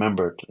Bushmills. I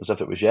remember it as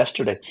if it was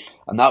yesterday,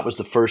 and that was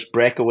the first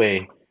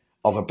breakaway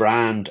of a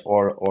brand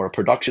or a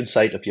production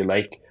site, if you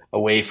like,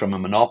 away from a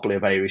monopoly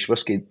of Irish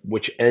whiskey,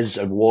 which is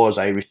and was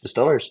Irish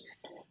Distillers.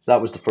 So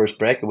that was the first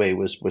breakaway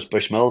was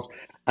Bushmills,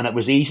 and it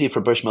was easy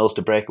for Bushmills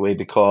to break away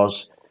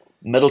because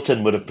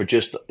Middleton would have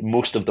produced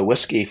most of the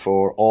whiskey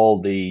for all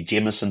the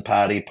Jameson,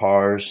 Paddy,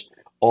 Powers,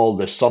 all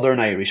the Southern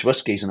Irish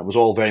whiskies, and it was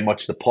all very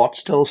much the pot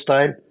still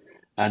style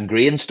and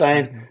grain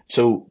style.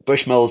 So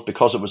Bushmills,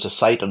 because it was a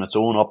site on its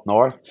own up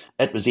north,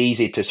 it was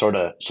easy to sort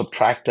of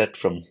subtract it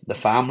from the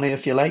family,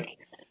 if you like.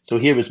 So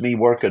here was me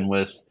working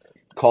with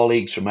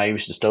colleagues from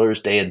Irish Distillers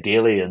day and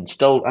daily, and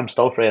I'm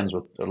still friends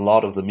with a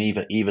lot of them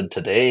even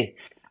today.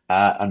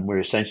 And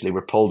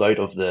we're pulled out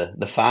of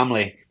the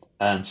family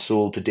and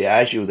sold to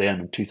Diageo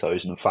then in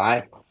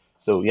 2005.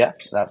 So yeah,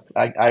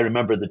 I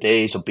remember the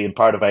days of being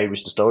part of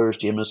Irish Distillers,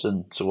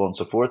 Jameson, so on and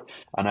so forth.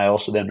 And I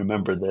also then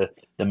remember the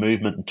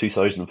movement in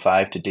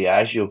 2005 to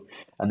Diageo.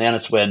 And then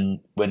it's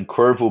when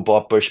Cuervo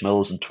bought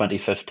Bushmills in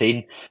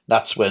 2015,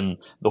 that's when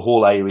the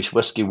whole Irish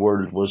whiskey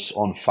world was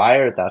on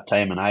fire at that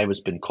time. And I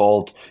was being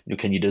called,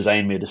 can you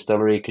design me a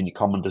distillery? Can you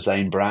come and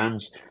design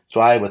brands?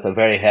 So I, with a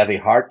very heavy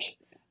heart,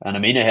 and I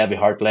mean a heavy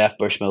heart, left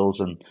Bushmills,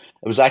 and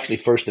it was actually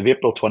 1st of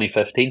April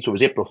 2015, so it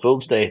was April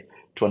Fool's Day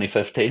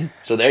 2015.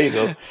 So there you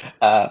go.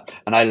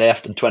 And I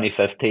left in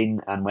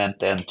 2015 and went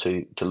then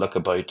to look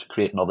about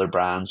creating other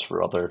brands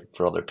for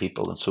other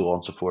people and so on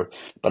and so forth.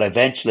 But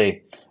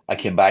eventually I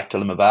came back to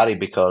Limavady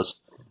because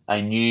I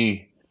knew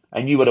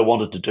what I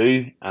wanted to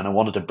do, and I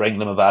wanted to bring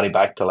Limavady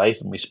back to life.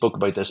 And we spoke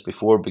about this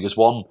before, because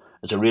one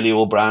is a really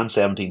old brand,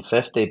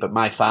 1750, but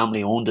my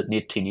family owned it in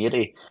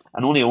 1880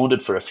 and only owned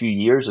it for a few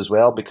years as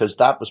well, because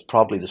that was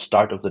probably the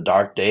start of the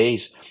dark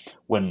days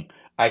when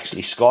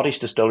actually Scottish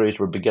distilleries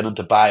were beginning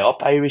to buy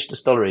up Irish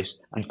distilleries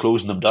and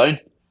closing them down.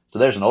 So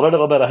there's another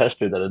little bit of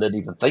history that I didn't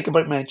even think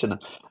about mentioning.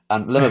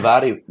 And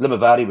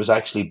Limavady was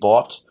actually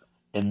bought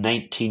in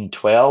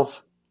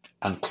 1912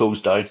 and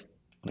closed down.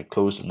 And it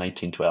closed in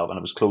 1912, and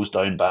it was closed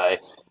down by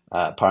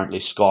apparently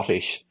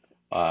Scottish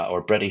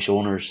or British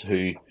owners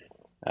who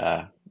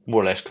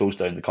more or less closed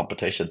down the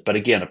competition. But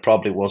again, it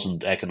probably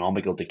wasn't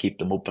economical to keep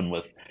them open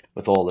with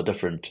all the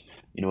different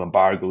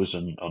embargoes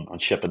on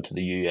shipping to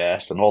the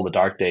US and all the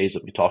dark days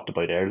that we talked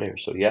about earlier.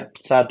 So yeah,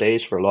 sad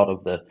days for a lot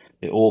of the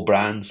old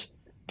brands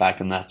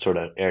back in that sort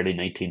of early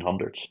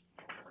 1900s.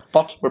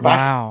 But we're back.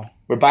 Wow.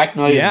 We're back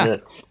now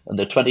in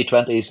the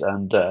 2020s,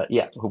 and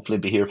hopefully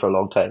be here for a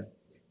long time.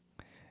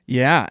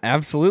 Yeah,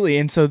 absolutely.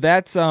 And so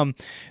that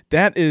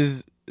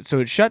is so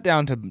it shut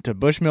down to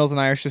Bushmills and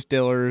Irish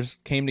Distillers,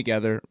 came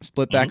together,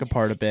 split back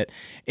apart a bit.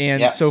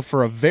 And so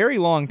for a very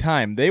long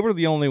time, they were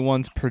the only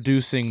ones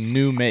producing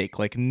new make,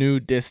 like new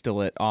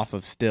distillate off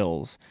of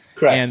stills.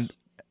 Correct. And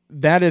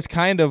that is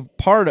kind of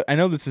part of, I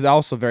know this is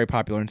also very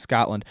popular in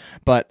Scotland,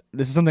 but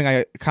this is something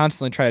I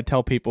constantly try to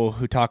tell people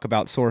who talk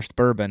about sourced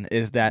bourbon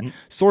is that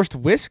sourced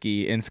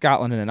whiskey in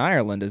Scotland and in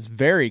Ireland is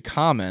very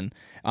common,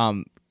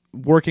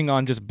 working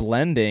on just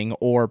blending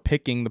or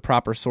picking the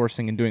proper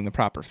sourcing and doing the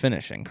proper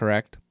finishing,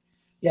 correct?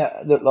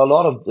 Yeah, there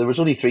was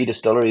only three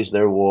distilleries.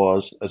 There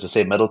was, as I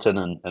say,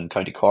 Middleton in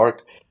County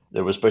Cork.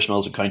 There was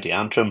Bushmills in County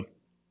Antrim.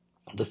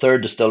 The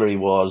third distillery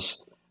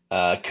was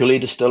Cooley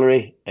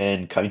Distillery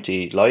in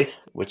County Louth,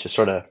 which is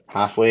sort of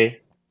halfway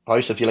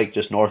house, if you like,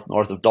 just north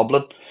of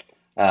Dublin.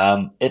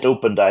 It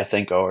opened, I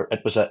think, or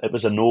it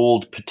was an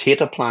old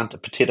potato plant, a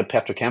potato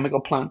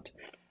petrochemical plant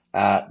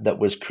that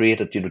was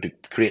created, to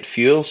create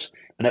fuels,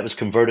 and it was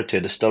converted to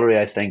a distillery,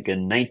 I think,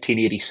 in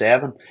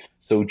 1987.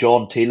 So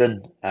John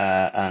Teelan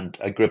and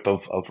a group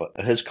of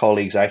his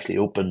colleagues actually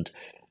opened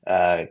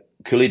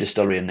Cooley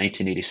Distillery in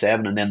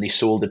 1987, and then they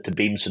sold it to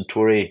Beam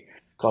Suntory.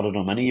 God, I don't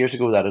know, many years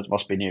ago. That it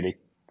must be nearly,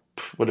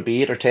 would it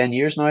be 8 or 10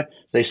 years now?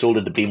 They sold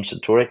it to Beam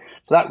Suntory.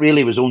 So that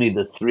really was only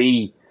the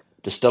three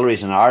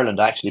distilleries in Ireland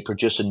actually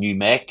producing new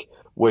make,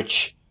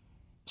 which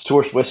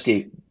sourced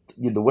whiskey.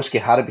 The whiskey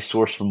had to be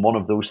sourced from one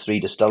of those three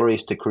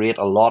distilleries to create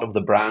a lot of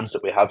the brands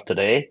that we have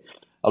today.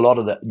 A lot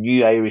of the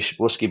new Irish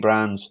whiskey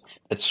brands,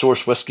 it's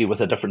sourced whiskey with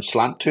a different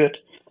slant to it.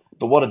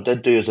 But what it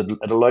did do is it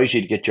allows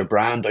you to get your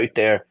brand out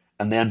there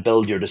and then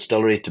build your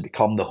distillery to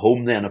become the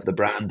home then of the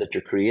brand that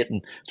you're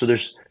creating. So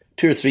there's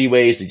 2 or 3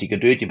 ways that you could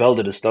do it. You build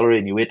a distillery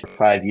and you wait for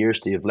 5 years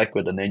till you have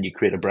liquid and then you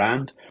create a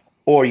brand.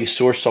 Or you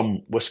source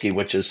some whiskey,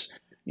 which is,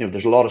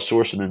 there's a lot of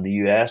sourcing in the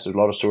US, there's a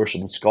lot of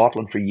sourcing in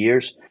Scotland for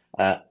years.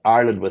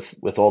 Ireland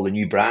with all the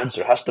new brands,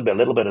 there has to be a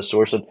little bit of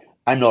sourcing.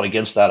 I'm not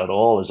against that at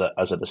all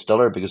as a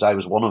distiller, because I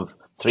was one of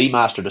 3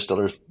 master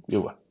distillers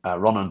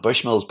running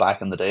Bushmills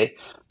back in the day.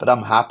 But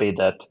I'm happy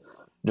that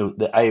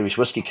the Irish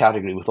whiskey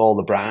category with all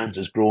the brands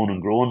is growing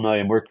and growing now,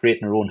 and we're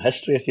creating our own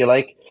history, if you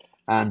like.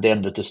 And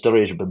then the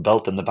distilleries have been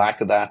built in the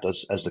back of that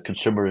as the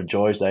consumer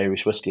enjoys the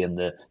Irish whiskey and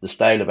the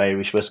style of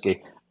Irish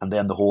whiskey. And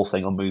then the whole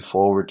thing will move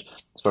forward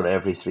sort of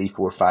every 3,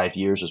 4, 5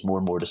 years as more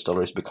and more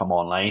distilleries become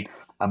online.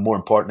 And more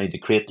importantly, they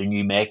create their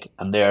new make,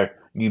 and their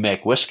new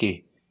make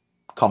whiskey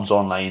comes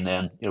online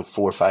then, 4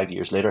 or 5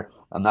 years later.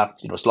 And that,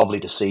 it's lovely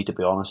to see, to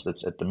be honest.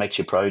 It makes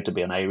you proud to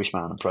be an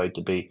Irishman and proud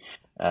to be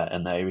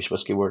in the Irish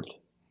whiskey world.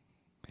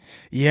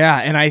 Yeah,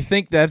 and I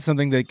think that's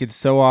something that gets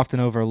so often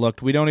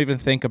overlooked. We don't even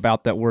think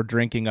about that we're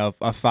drinking a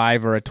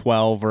 5 or a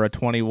 12 or a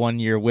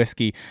 21-year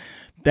whiskey.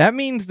 That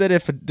means that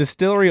if a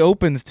distillery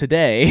opens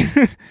today,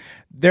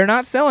 they're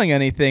not selling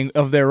anything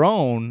of their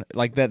own,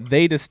 like that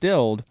they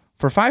distilled,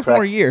 for 5 Correct.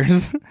 more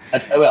years.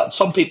 Well,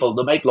 some people,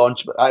 they might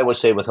launch, but I always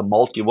say with a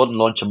malt, you wouldn't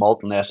launch a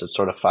malt unless it's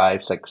sort of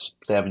 5, 6,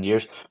 7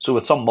 years. So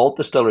with some malt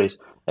distilleries,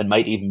 it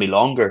might even be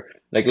longer.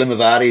 Like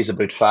Limavady is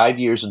about 5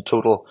 years in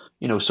total.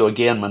 So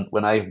again,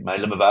 when I my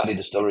Limavady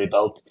distillery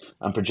built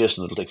and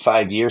producing, it'll take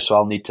 5 years, so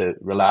I'll need to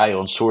rely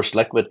on sourced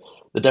liquid.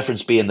 The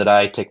difference being that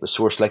I take the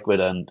sourced liquid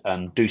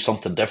and do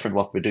something different.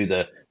 What we do,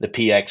 the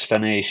PX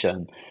finish,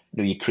 and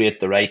you create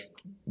the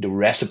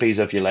recipes,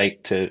 if you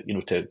like,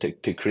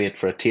 to create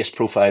for a taste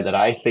profile that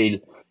I feel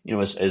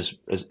is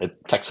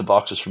it ticks the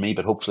boxes for me,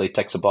 but hopefully it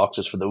ticks the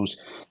boxes for those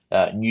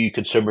new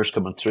consumers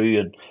coming through,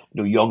 and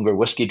younger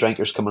whiskey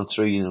drinkers coming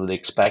through. They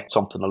expect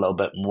something a little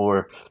bit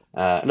more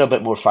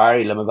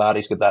fiery.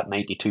 Limivady's got that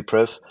 92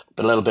 proof,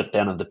 but a little bit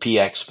then of the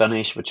PX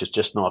finish, which is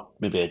just not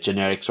maybe a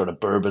generic sort of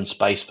bourbon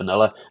spice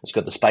vanilla. It's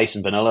got the spice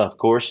and vanilla, of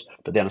course,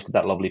 but then it's got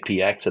that lovely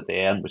PX at the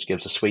end, which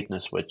gives a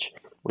sweetness, which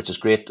is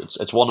great.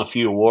 It's won a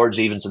few awards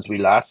even since we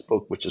last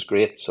spoke, which is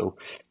great. So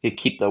you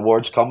keep the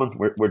awards coming.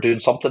 We're doing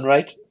something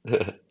right.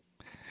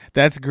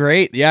 That's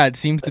great. Yeah, it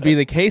seems to be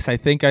the case. I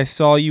think I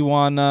saw you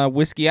on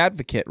Whiskey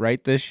Advocate,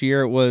 right? This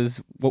year it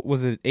was, what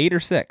was it, 8 or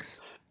 6?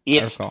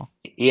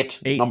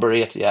 8. Number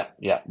 8,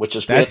 yeah, which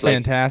is great. That's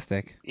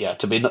fantastic. Yeah,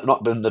 to be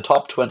not in the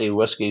top 20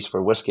 whiskies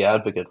for Whiskey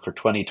Advocate for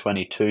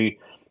 2022.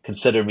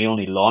 Consider me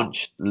only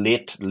launched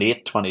late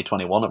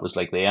 2021. It was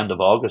like the end of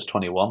August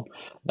 21.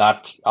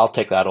 That I'll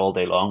take that all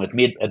day long.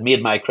 It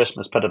made my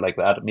Christmas, put it like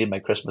that. It made my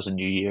Christmas and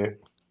New Year.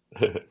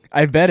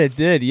 I bet it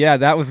did. Yeah,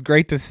 that was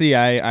great to see.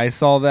 I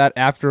saw that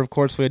after, of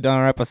course, we had done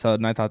our episode,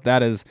 and I thought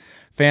that is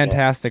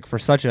fantastic for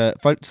such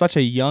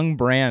a young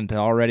brand to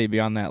already be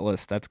on that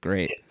list. That's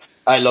great.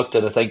 I looked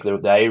at, I think the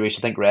Irish,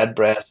 I think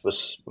Redbreast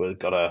was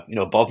got a,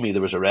 above me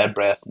there was a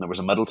Redbreast and there was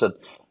a Middleton.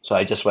 So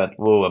I just went,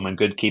 whoa, I'm in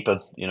good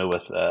keeping,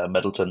 with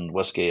Middleton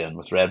whiskey and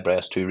with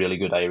Redbreast, 2 really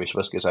good Irish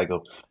whiskies. I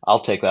go,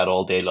 I'll take that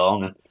all day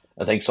long. And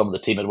I think some of the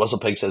team at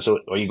Whistlepig says, so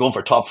are you going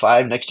for top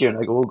 5 next year? And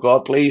I go, oh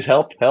God, please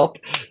help.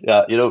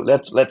 Yeah,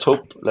 let's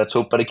hope.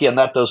 But again,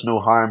 that does no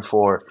harm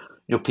for,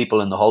 people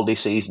in the holiday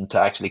season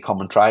to actually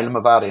come and try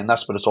Limavady. And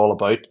that's what it's all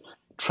about.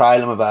 Try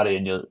Limavady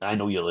and I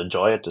know you'll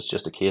enjoy it. It's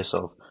just a case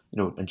of,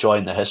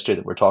 enjoying the history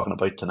that we're talking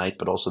about tonight,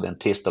 but also then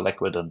taste the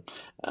liquid and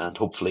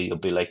hopefully you'll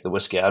be like the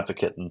Whiskey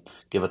Advocate and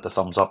give it the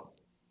thumbs up.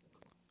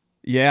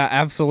 Yeah,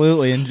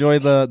 absolutely. Enjoy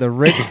the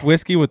rich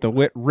whiskey with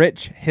the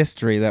rich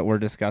history that we're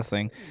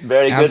discussing.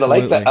 Very good. I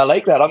like that. Absolutely. I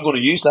like that. I'm going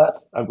to use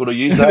that. I'm going to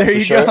use that There for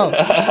you sure. go.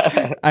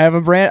 I have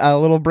a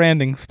little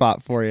branding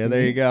spot for you.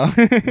 There you hmm go.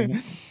 hmm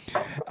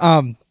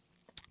um,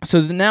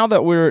 so now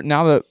that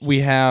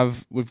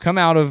we've come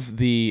out of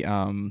the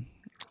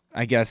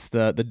I guess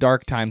the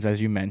dark times, as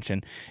you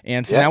mentioned,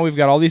 and so Yeah. now we've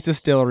got all these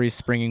distilleries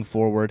springing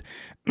forward.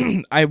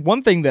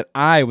 One thing that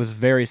I was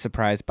very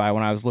surprised by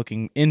when I was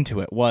looking into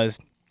it was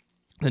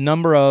the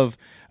number of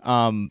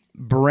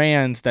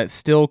brands that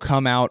still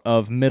come out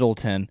of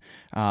Middleton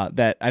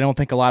that I don't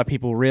think a lot of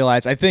people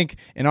realize. I think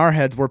in our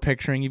heads we're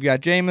picturing you've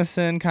got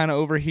Jameson kind of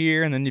over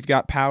here, and then you've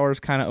got Powers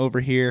kind of over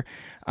here.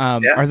 Yeah.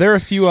 Are there a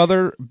few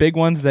other big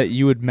ones that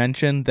you would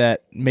mention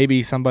that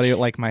maybe somebody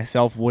like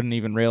myself wouldn't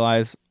even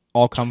realize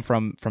all come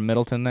from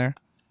Middleton there?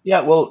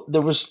 Yeah, well,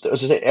 there was,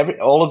 as I say,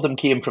 all of them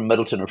came from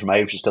Middleton or from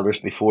Irish distillers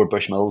before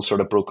Bushmills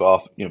sort of broke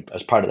off,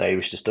 as part of the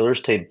Irish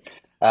distillers team.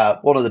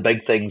 One of the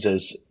big things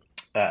is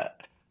uh,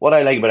 what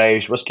I like about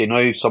Irish whiskey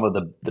now. Some of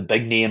the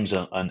big names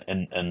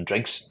in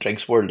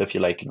drinks world, if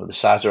you like, the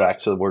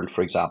Sazeracs of the world,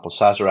 for example.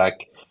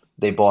 Sazerac,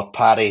 they bought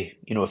Paddy,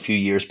 a few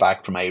years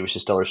back from Irish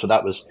distillers, so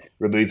that was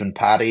removing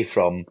Paddy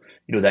from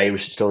the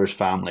Irish distillers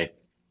family.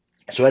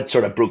 So it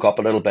sort of broke up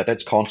a little bit.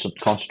 It's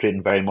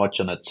concentrating very much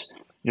on its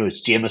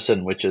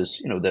Jameson, which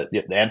is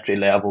the entry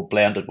level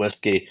blended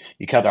whiskey.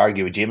 You can't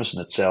argue with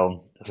Jameson. It's selling,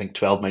 I think,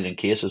 12 million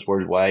cases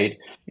worldwide.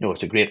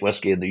 It's a great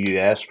whiskey in the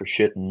US for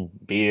shooting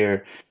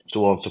beer,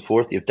 so on and so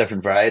forth. You have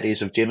different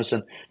varieties of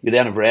Jameson. You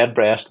then have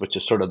Redbreast, which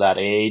is sort of that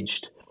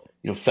aged,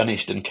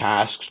 finished in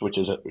casks, which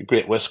is a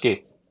great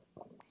whiskey.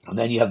 And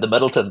then you have the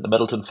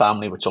Middleton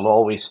family, which will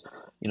always,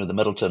 the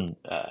Middleton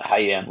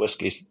high end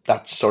whiskies.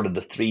 That's sort of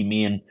the three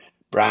main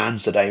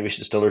brands that Irish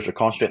distillers are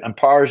concentrating. And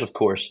Powers, of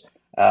course.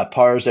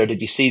 Powers there,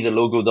 did you see the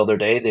logo the other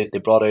day? They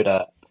brought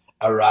out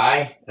a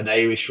rye, an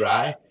Irish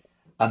rye.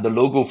 And the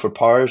logo for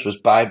Powers was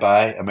Bye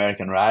Bye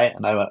American Rye.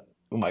 And I went,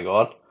 oh my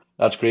God,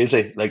 that's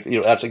crazy. Like,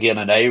 that's again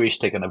an Irish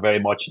taking a very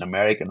much an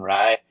American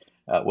rye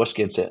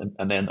whiskey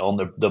and then on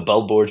the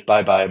billboards,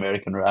 Bye Bye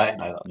American Rye.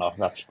 And I thought, no,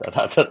 that's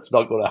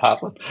not going to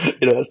happen.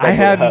 It's I not going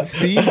to hadn't happen.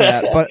 seen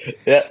that, but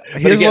Yeah.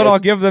 But here's what again, I'll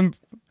give them.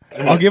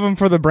 I'll give them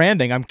for the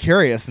branding. I'm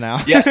curious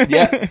now. yeah,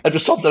 yeah. It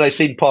was something I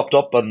seen popped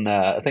up on,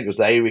 I think it was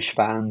the Irish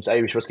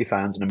whiskey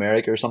fans in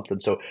America or something.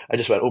 So I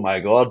just went, oh my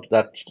God,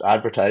 that's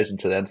advertising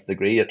to the nth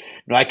degree. And,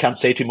 I can't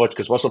say too much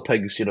because Whistle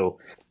Pigs,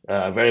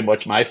 very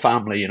much my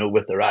family,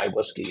 with the rye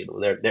whiskey,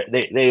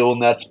 they own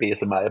that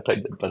space in my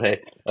opinion. But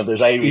hey, if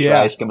there's Irish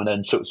rye Yeah, coming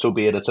in, so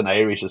be it. It's an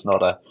Irish, it's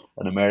not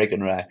an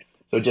American rye.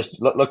 So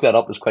just look that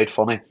up. It's quite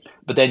funny.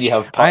 But then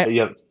I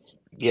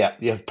you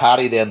have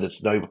Paddy then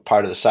that's now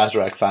part of the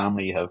Sazerac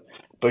family. You have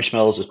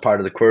Bushmills as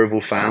part of the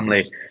Cuervo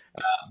family.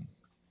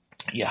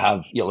 You'll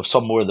have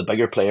some more of the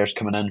bigger players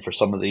coming in for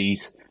some of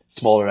these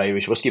smaller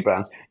Irish whiskey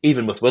brands.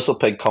 Even with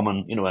Whistlepig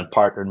coming, and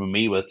partnering with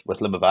me with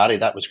Limavady,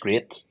 that was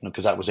great,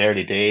 because that was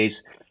early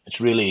days. It's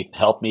really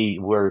helped me.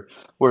 We're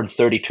in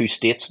 32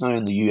 states now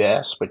in the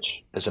US,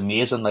 which is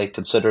amazing. Like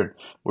considering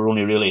we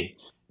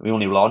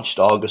only launched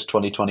August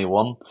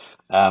 2021.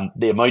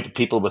 The amount of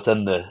people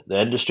within the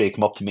industry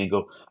come up to me and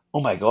go, "Oh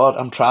my God,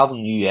 I'm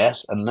traveling the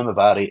US and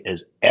Limavady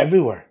is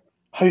everywhere.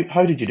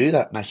 How did you do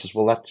that?" And I says,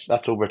 "Well, that's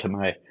over to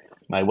my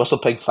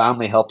Whistlepig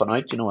family helping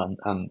out,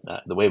 and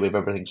the way we've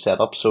everything set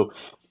up." So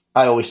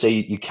I always say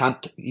you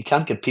can't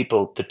get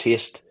people to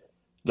taste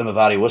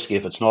Limavady whiskey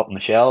if it's not in the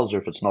shelves or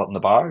if it's not in the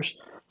bars.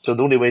 So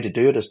the only way to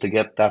do it is to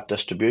get that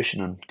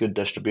distribution and good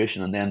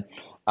distribution, and then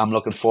I'm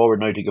looking forward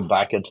now to go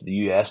back into the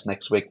US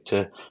next week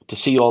to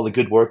see all the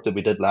good work that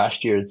we did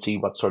last year and see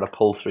what sort of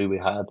pull through we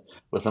had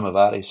with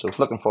Limavady. So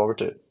looking forward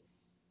to it.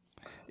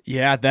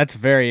 Yeah, that's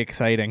very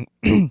exciting.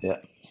 Yeah.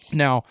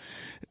 Now,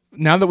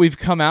 now that we've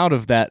come out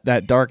of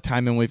that dark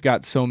time and we've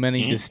got so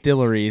many Mhm.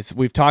 distilleries,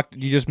 we've talked.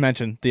 You just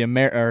mentioned the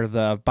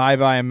Bye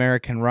Bye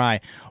American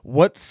Rye.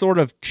 What sort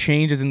of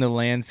changes in the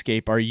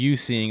landscape are you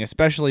seeing,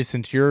 especially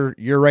since you're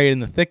right in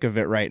the thick of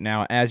it right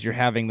now, as you're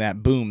having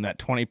that boom, that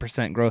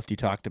 20% growth you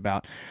talked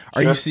about?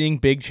 Are you Sure. seeing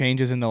big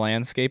changes in the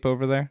landscape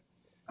over there?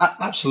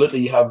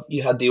 Absolutely.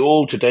 You had the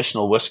old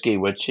traditional whiskey,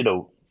 which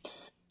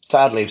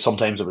sadly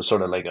sometimes it was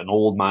sort of like an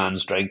old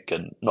man's drink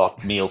and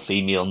not male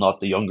female, not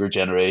the younger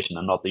generation,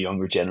 and not the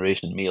younger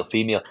generation male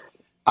female.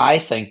 I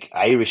think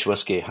Irish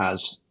whiskey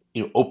has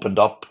opened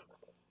up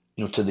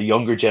to the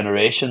younger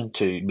generation,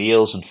 to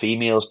males and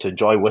females to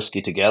enjoy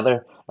whiskey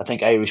together. I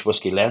think Irish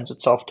whiskey lends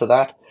itself to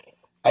that.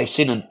 I've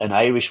seen an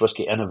Irish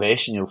whiskey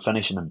innovation,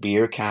 finishing in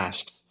beer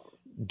casks,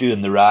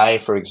 doing the rye,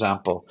 for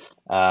example,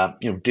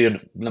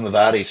 doing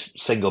Limavadi's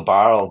single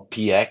barrel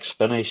PX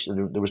finish.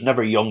 There was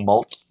never young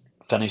malt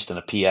finished in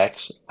a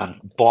PX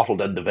and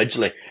bottled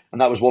individually. And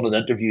that was one of the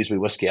interviews with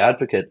Whiskey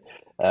Advocate.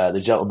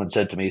 The gentleman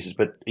said to me, he says,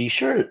 "But are you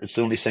sure it's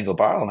the only single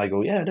barrel?" And I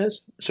go, "Yeah, it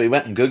is." So he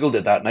went and Googled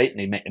it that night and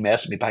he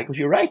messaged me back. He goes,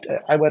 "You're right.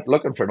 I went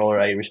looking for another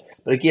Irish."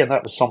 But again,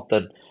 that was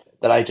something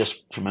that I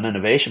just, from an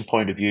innovation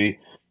point of view,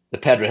 the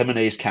Pedro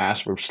Jimenez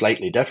casks were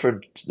slightly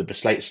different. There was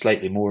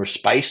slightly more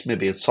spice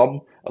maybe in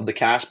some of the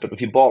cask. But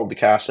if you bottle the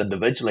cask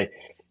individually,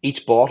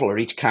 each bottle or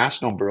each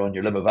cask number on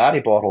your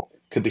Limavady bottle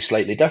could be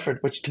slightly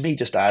different, which to me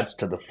just adds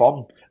to the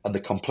fun and the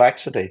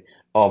complexity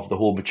of the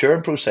whole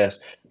maturing process.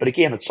 But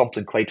again, it's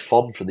something quite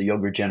fun for the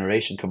younger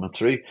generation coming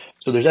through.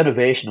 So there's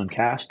innovation on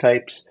cask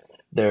types,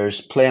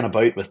 there's playing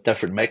about with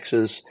different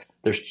mixes,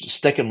 there's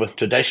sticking with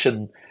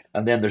tradition,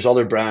 and then there's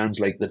other brands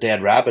like the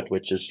Dead Rabbit,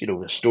 which is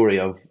the story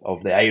of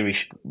the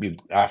Irish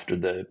after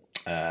the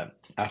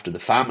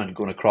famine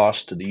going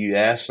across to the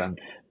US, and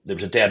there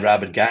was a Dead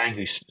Rabbit gang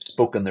who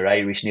spoke in their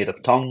Irish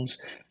native tongues,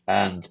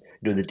 and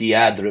the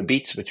Diad the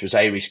Rabbits, which was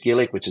Irish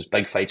Gaelic, which is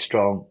big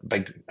strong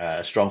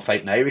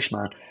fighting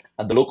Irishman,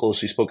 and the locals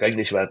who spoke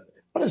English went,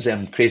 "What is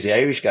them crazy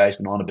Irish guys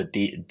going on about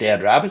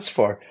dead rabbits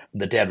for?"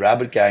 And the Dead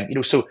Rabbit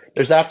gang, so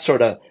there's that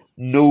sort of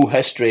no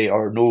history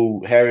or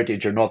no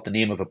heritage or not the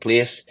name of a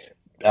place.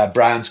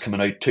 Brands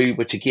coming out too,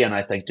 which again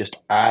I think just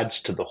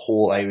adds to the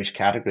whole Irish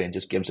category and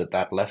just gives it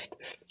that lift.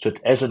 So it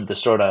isn't the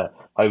sort of,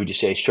 how would you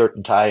say, shirt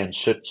and tie and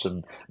suits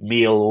and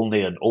meal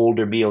only and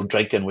older meal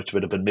drinking, which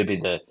would have been maybe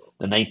the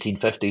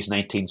 1950s,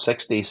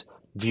 1960s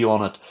view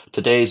on it.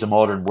 Today's a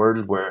modern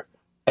world where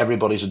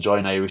everybody's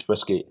enjoying Irish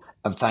whiskey,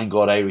 and thank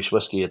God Irish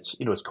whiskey, it's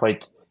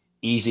quite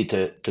easy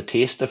to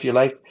taste if you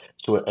like.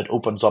 So it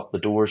opens up the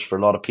doors for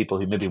a lot of people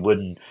who maybe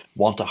wouldn't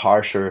want a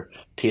harsher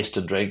taste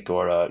and drink,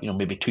 or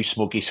maybe too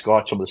smoky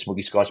Scotch. Some of the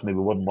smoky Scotch maybe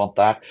wouldn't want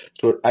that.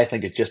 So I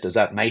think it just is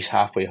that nice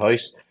halfway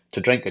house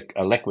to drink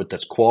a liquid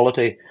that's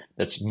quality,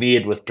 that's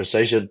made with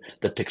precision,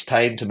 that takes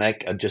time to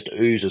make, and just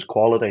oozes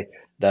quality.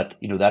 That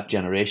that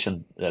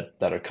generation that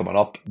are coming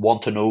up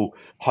want to know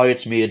how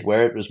it's made,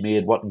 where it was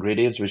made, what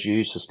ingredients was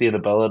used,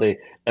 sustainability,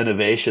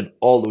 innovation,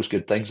 all those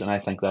good things. And I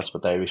think that's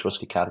what the Irish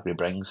whiskey category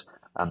brings,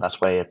 and that's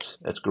why it's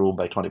grown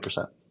by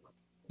 20%.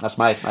 That's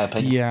my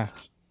opinion. Yeah.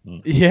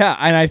 Yeah,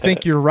 and I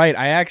think you're right.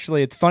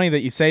 It's funny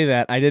that you say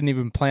that. I didn't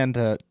even plan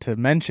to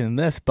mention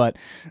this, but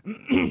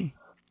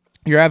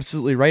you're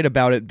absolutely right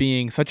about it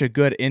being such a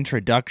good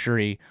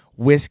introductory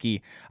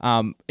whiskey.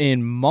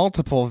 In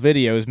multiple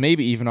videos,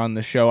 maybe even on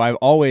the show, I've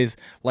always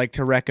liked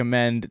to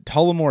recommend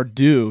Tullamore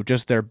Dew,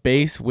 just their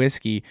base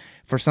whiskey,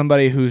 for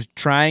somebody who's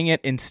trying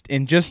it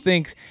and just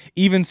thinks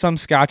even some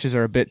scotches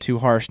are a bit too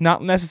harsh.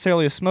 Not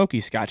necessarily a smoky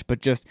scotch,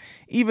 but just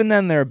even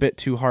then they're a bit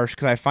too harsh,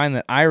 because I find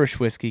that Irish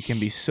whiskey can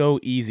be so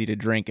easy to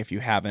drink if you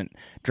haven't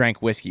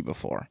drank whiskey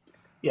before.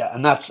 Yeah,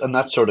 and that's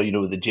sort of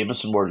the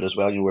Jameson world as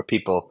well, where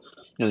people,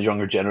 the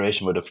younger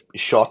generation would have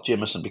shot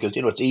Jameson because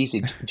it's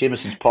easy.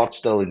 Jameson's pot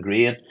still in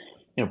grain,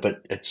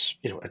 but it's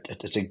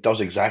it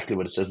does exactly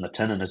what it says in the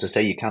tin. And as I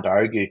say, you can't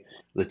argue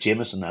with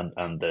Jameson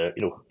and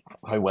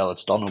how well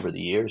it's done over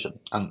the years.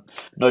 And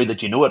now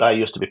that you know it, I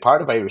used to be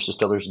part of Irish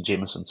Distillers and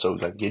Jameson, so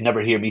like you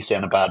never hear me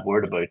saying a bad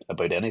word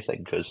about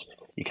anything, because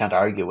you can't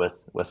argue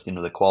with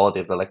the quality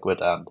of the liquid,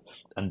 and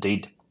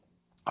indeed.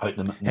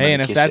 Hey,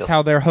 and if that's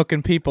how they're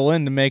hooking people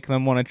in to make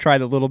them want to try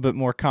the little bit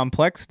more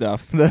complex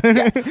stuff.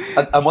 Yeah.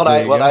 And what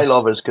I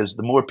love is because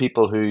the more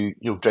people who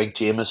drink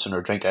Jameson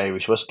or drink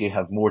Irish whiskey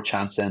have more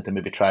chance then to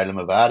maybe try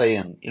Limavady,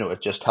 and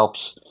it just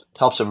helps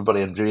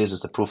everybody and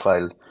raises the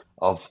profile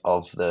of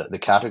the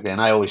category.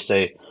 And I always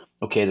say,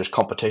 okay, there's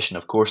competition.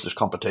 Of course, there's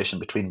competition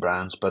between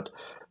brands, but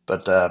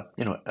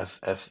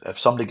if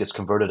somebody gets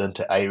converted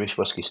into Irish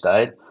whiskey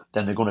style,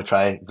 then they're going to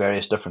try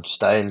various different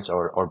styles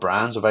or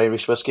brands of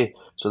Irish whiskey.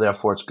 So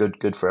therefore, it's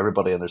good for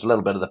everybody, and there's a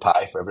little bit of the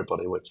pie for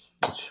everybody,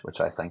 which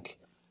I think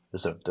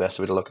is the best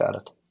way to look at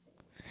it.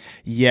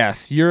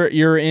 Yes,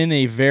 you're in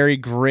a very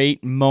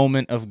great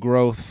moment of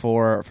growth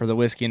for the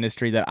whiskey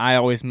industry that I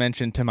always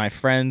mention to my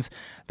friends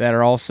that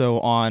are also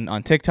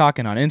on TikTok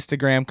and on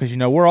Instagram, because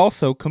we're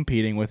also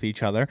competing with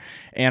each other,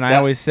 and I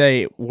always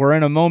say we're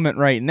in a moment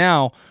right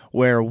now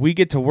where we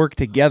get to work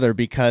together,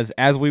 because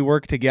as we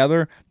work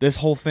together, this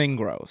whole thing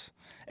grows.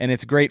 And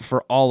it's great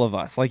for all of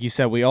us. Like you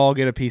said, we all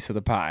get a piece of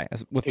the pie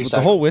with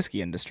the whole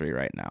whiskey industry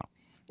right now.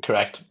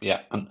 Correct.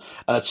 Yeah. And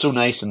it's so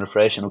nice and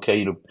refreshing.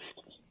 Okay,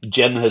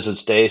 gin has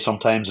its day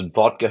sometimes, and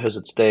vodka has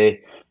its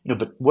day,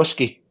 but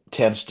whiskey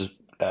tends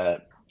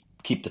to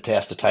keep the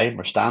test of time,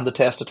 or stand the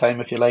test of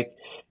time, if you like.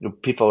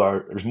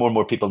 There's more and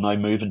more people now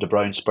moving to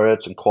brown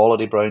spirits and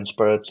quality brown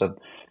spirits, and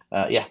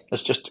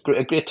it's just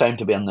a great time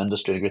to be in the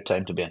industry, a great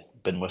time to be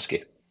in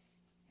whiskey.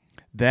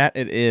 That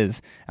it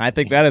is. And I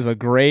think that is a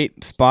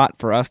great spot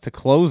for us to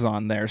close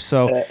on there.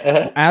 So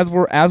as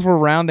we're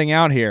rounding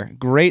out here,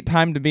 great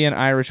time to be in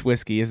Irish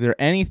whiskey. Is there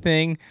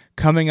anything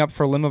coming up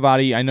for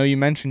Limavady? I know you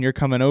mentioned you're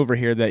coming over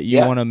here that you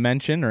want to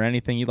mention, or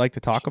anything you'd like to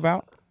talk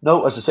about?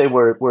 No, as I say,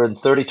 we're in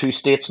 32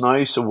 states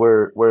now, so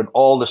we're in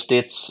all the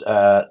states.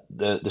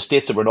 The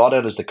states that we're not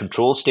in is the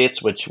control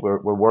states, which we're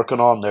working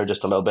on. They're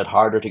just a little bit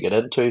harder to get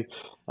into.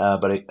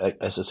 But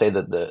as I say,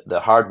 that the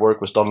hard work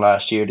was done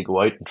last year to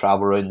go out and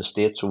travel around the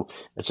state. So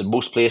it's in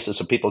most places,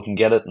 so people can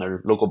get it in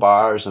their local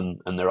bars and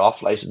their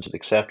off licenses,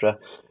 etc.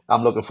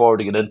 I'm looking forward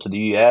to get into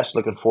the US.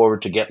 Looking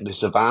forward to getting to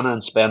Savannah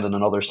and spending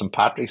another St.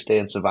 Patrick's Day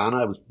in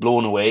Savannah. I was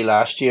blown away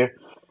last year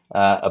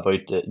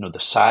about the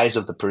size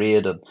of the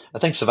parade, and I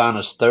think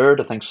Savannah's third.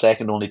 I think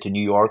second only to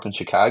New York and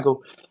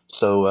Chicago.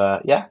 So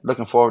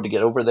looking forward to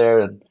get over there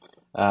and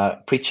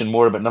preaching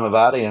more about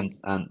Limavady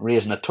and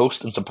raising a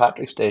toast on St.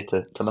 Patrick's Day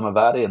to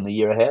Limavady in the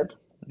year ahead.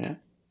 Yeah.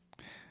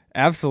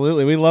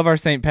 Absolutely. We love our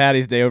St.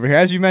 Patty's Day over here.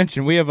 As you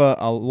mentioned, we have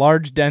a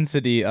large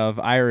density of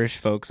Irish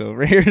folks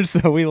over here,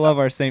 so we love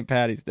our St.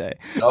 Patty's Day.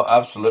 No,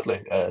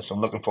 absolutely. So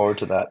I'm looking forward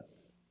to that.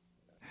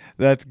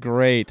 That's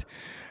great.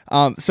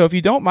 So if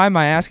you don't mind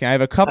my asking, I have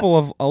a couple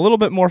of a little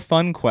bit more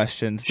fun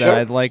questions that Sure.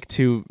 I'd like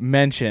to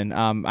mention.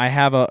 I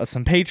have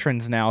some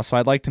patrons now, so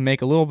I'd like to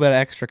make a little bit of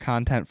extra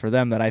content for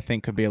them that I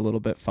think could be a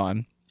little bit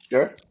fun.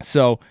 Sure.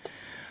 So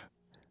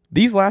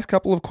these last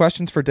couple of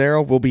questions for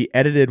Daryl will be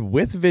edited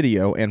with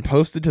video and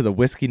posted to the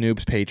Whiskey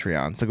Noobs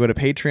Patreon. So go to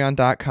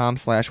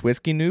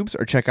patreon.com/Whiskey Noobs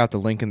or check out the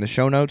link in the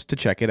show notes to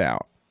check it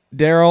out.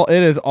 Daryl,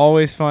 it is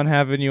always fun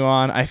having you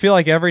on. I feel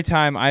like every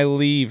time I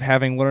leave,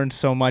 having learned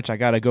so much, I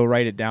got to go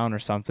write it down or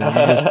something.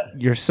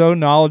 You're so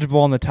knowledgeable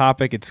on the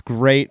topic. It's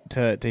great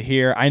to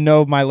hear. I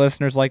know my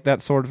listeners like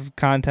that sort of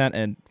content,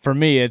 and for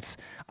me,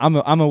 I'm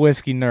a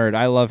whiskey nerd.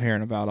 I love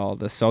hearing about all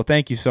this. So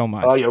thank you so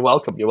much. Oh, you're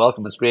welcome. You're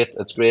welcome. It's great.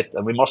 It's great,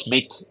 and we must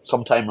meet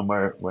sometime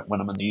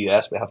when I'm in the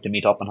US. We have to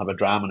meet up and have a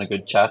dram and a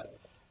good chat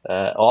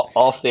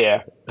off the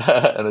air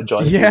and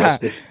enjoy the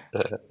whiskeys.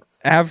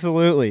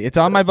 Absolutely. It's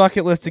on my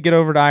bucket list to get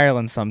over to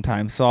Ireland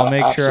sometime, so I'll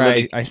make sure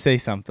I say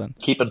something.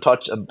 Keep in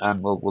touch, and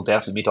we'll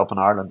definitely meet up in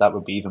Ireland. That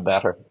would be even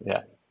better.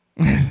 Yeah.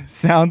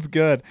 Sounds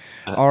good.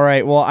 All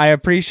right. Well, I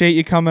appreciate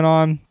you coming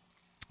on,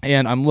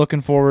 and I'm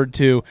looking forward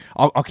to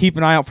I'll keep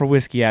an eye out for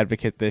Whiskey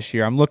Advocate this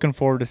year. I'm looking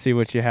forward to see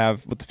what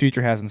the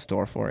future has in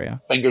store for you.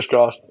 Fingers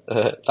crossed.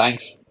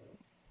 Thanks.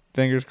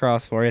 Fingers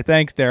crossed for you.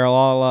 Thanks,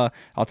 Daryl.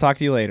 I'll talk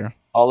to you later.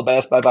 All the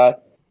best. Bye-bye.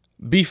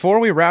 Before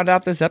we round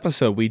out this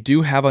episode, we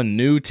do have a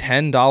new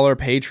 $10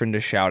 patron to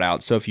shout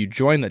out. So if you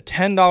join the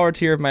 $10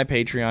 tier of my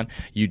Patreon,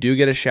 you do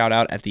get a shout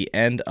out at the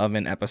end of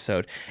an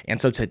episode.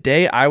 And so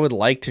today I would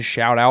like to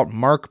shout out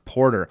Mark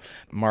Porter.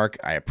 Mark,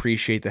 I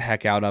appreciate the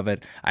heck out of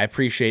it. I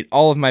appreciate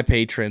all of my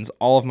patrons,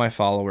 all of my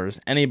followers,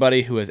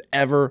 anybody who has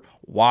ever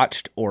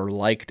watched or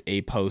liked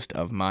a post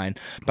of mine.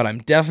 But I'm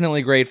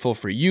definitely grateful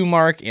for you,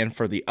 Mark, and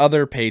for the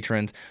other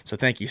patrons. So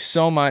thank you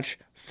so much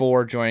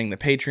for joining the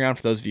Patreon.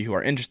 For those of you who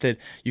are interested,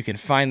 you can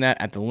find that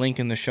at the link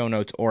in the show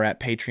notes or at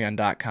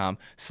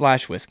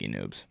patreon.com/Whiskey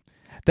Noobs.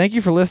 Thank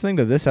you for listening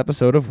to this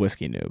episode of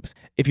Whiskey Noobs.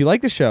 If you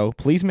like the show,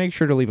 please make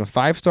sure to leave a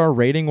 5-star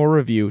rating or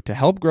review to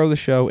help grow the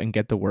show and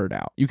get the word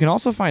out. You can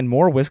also find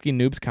more Whiskey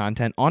Noobs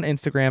content on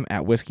Instagram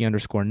at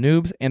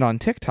whiskey_noobs and on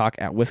TikTok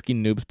at Whiskey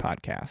Noobs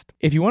Podcast.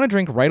 If you want to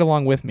drink right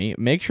along with me,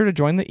 make sure to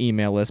join the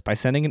email list by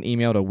sending an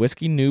email to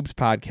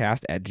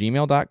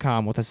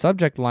whiskeynoobspodcast@gmail.com with a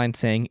subject line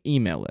saying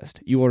email list.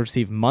 You will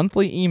receive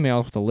monthly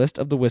emails with a list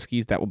of the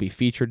whiskeys that will be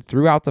featured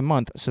throughout the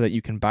month so that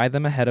you can buy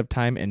them ahead of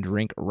time and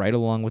drink right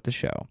along with the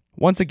show.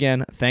 Once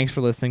again, thanks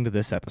for listening to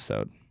this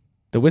episode.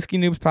 The Whiskey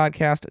Noobs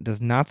Podcast does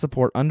not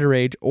support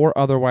underage or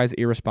otherwise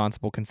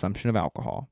irresponsible consumption of alcohol.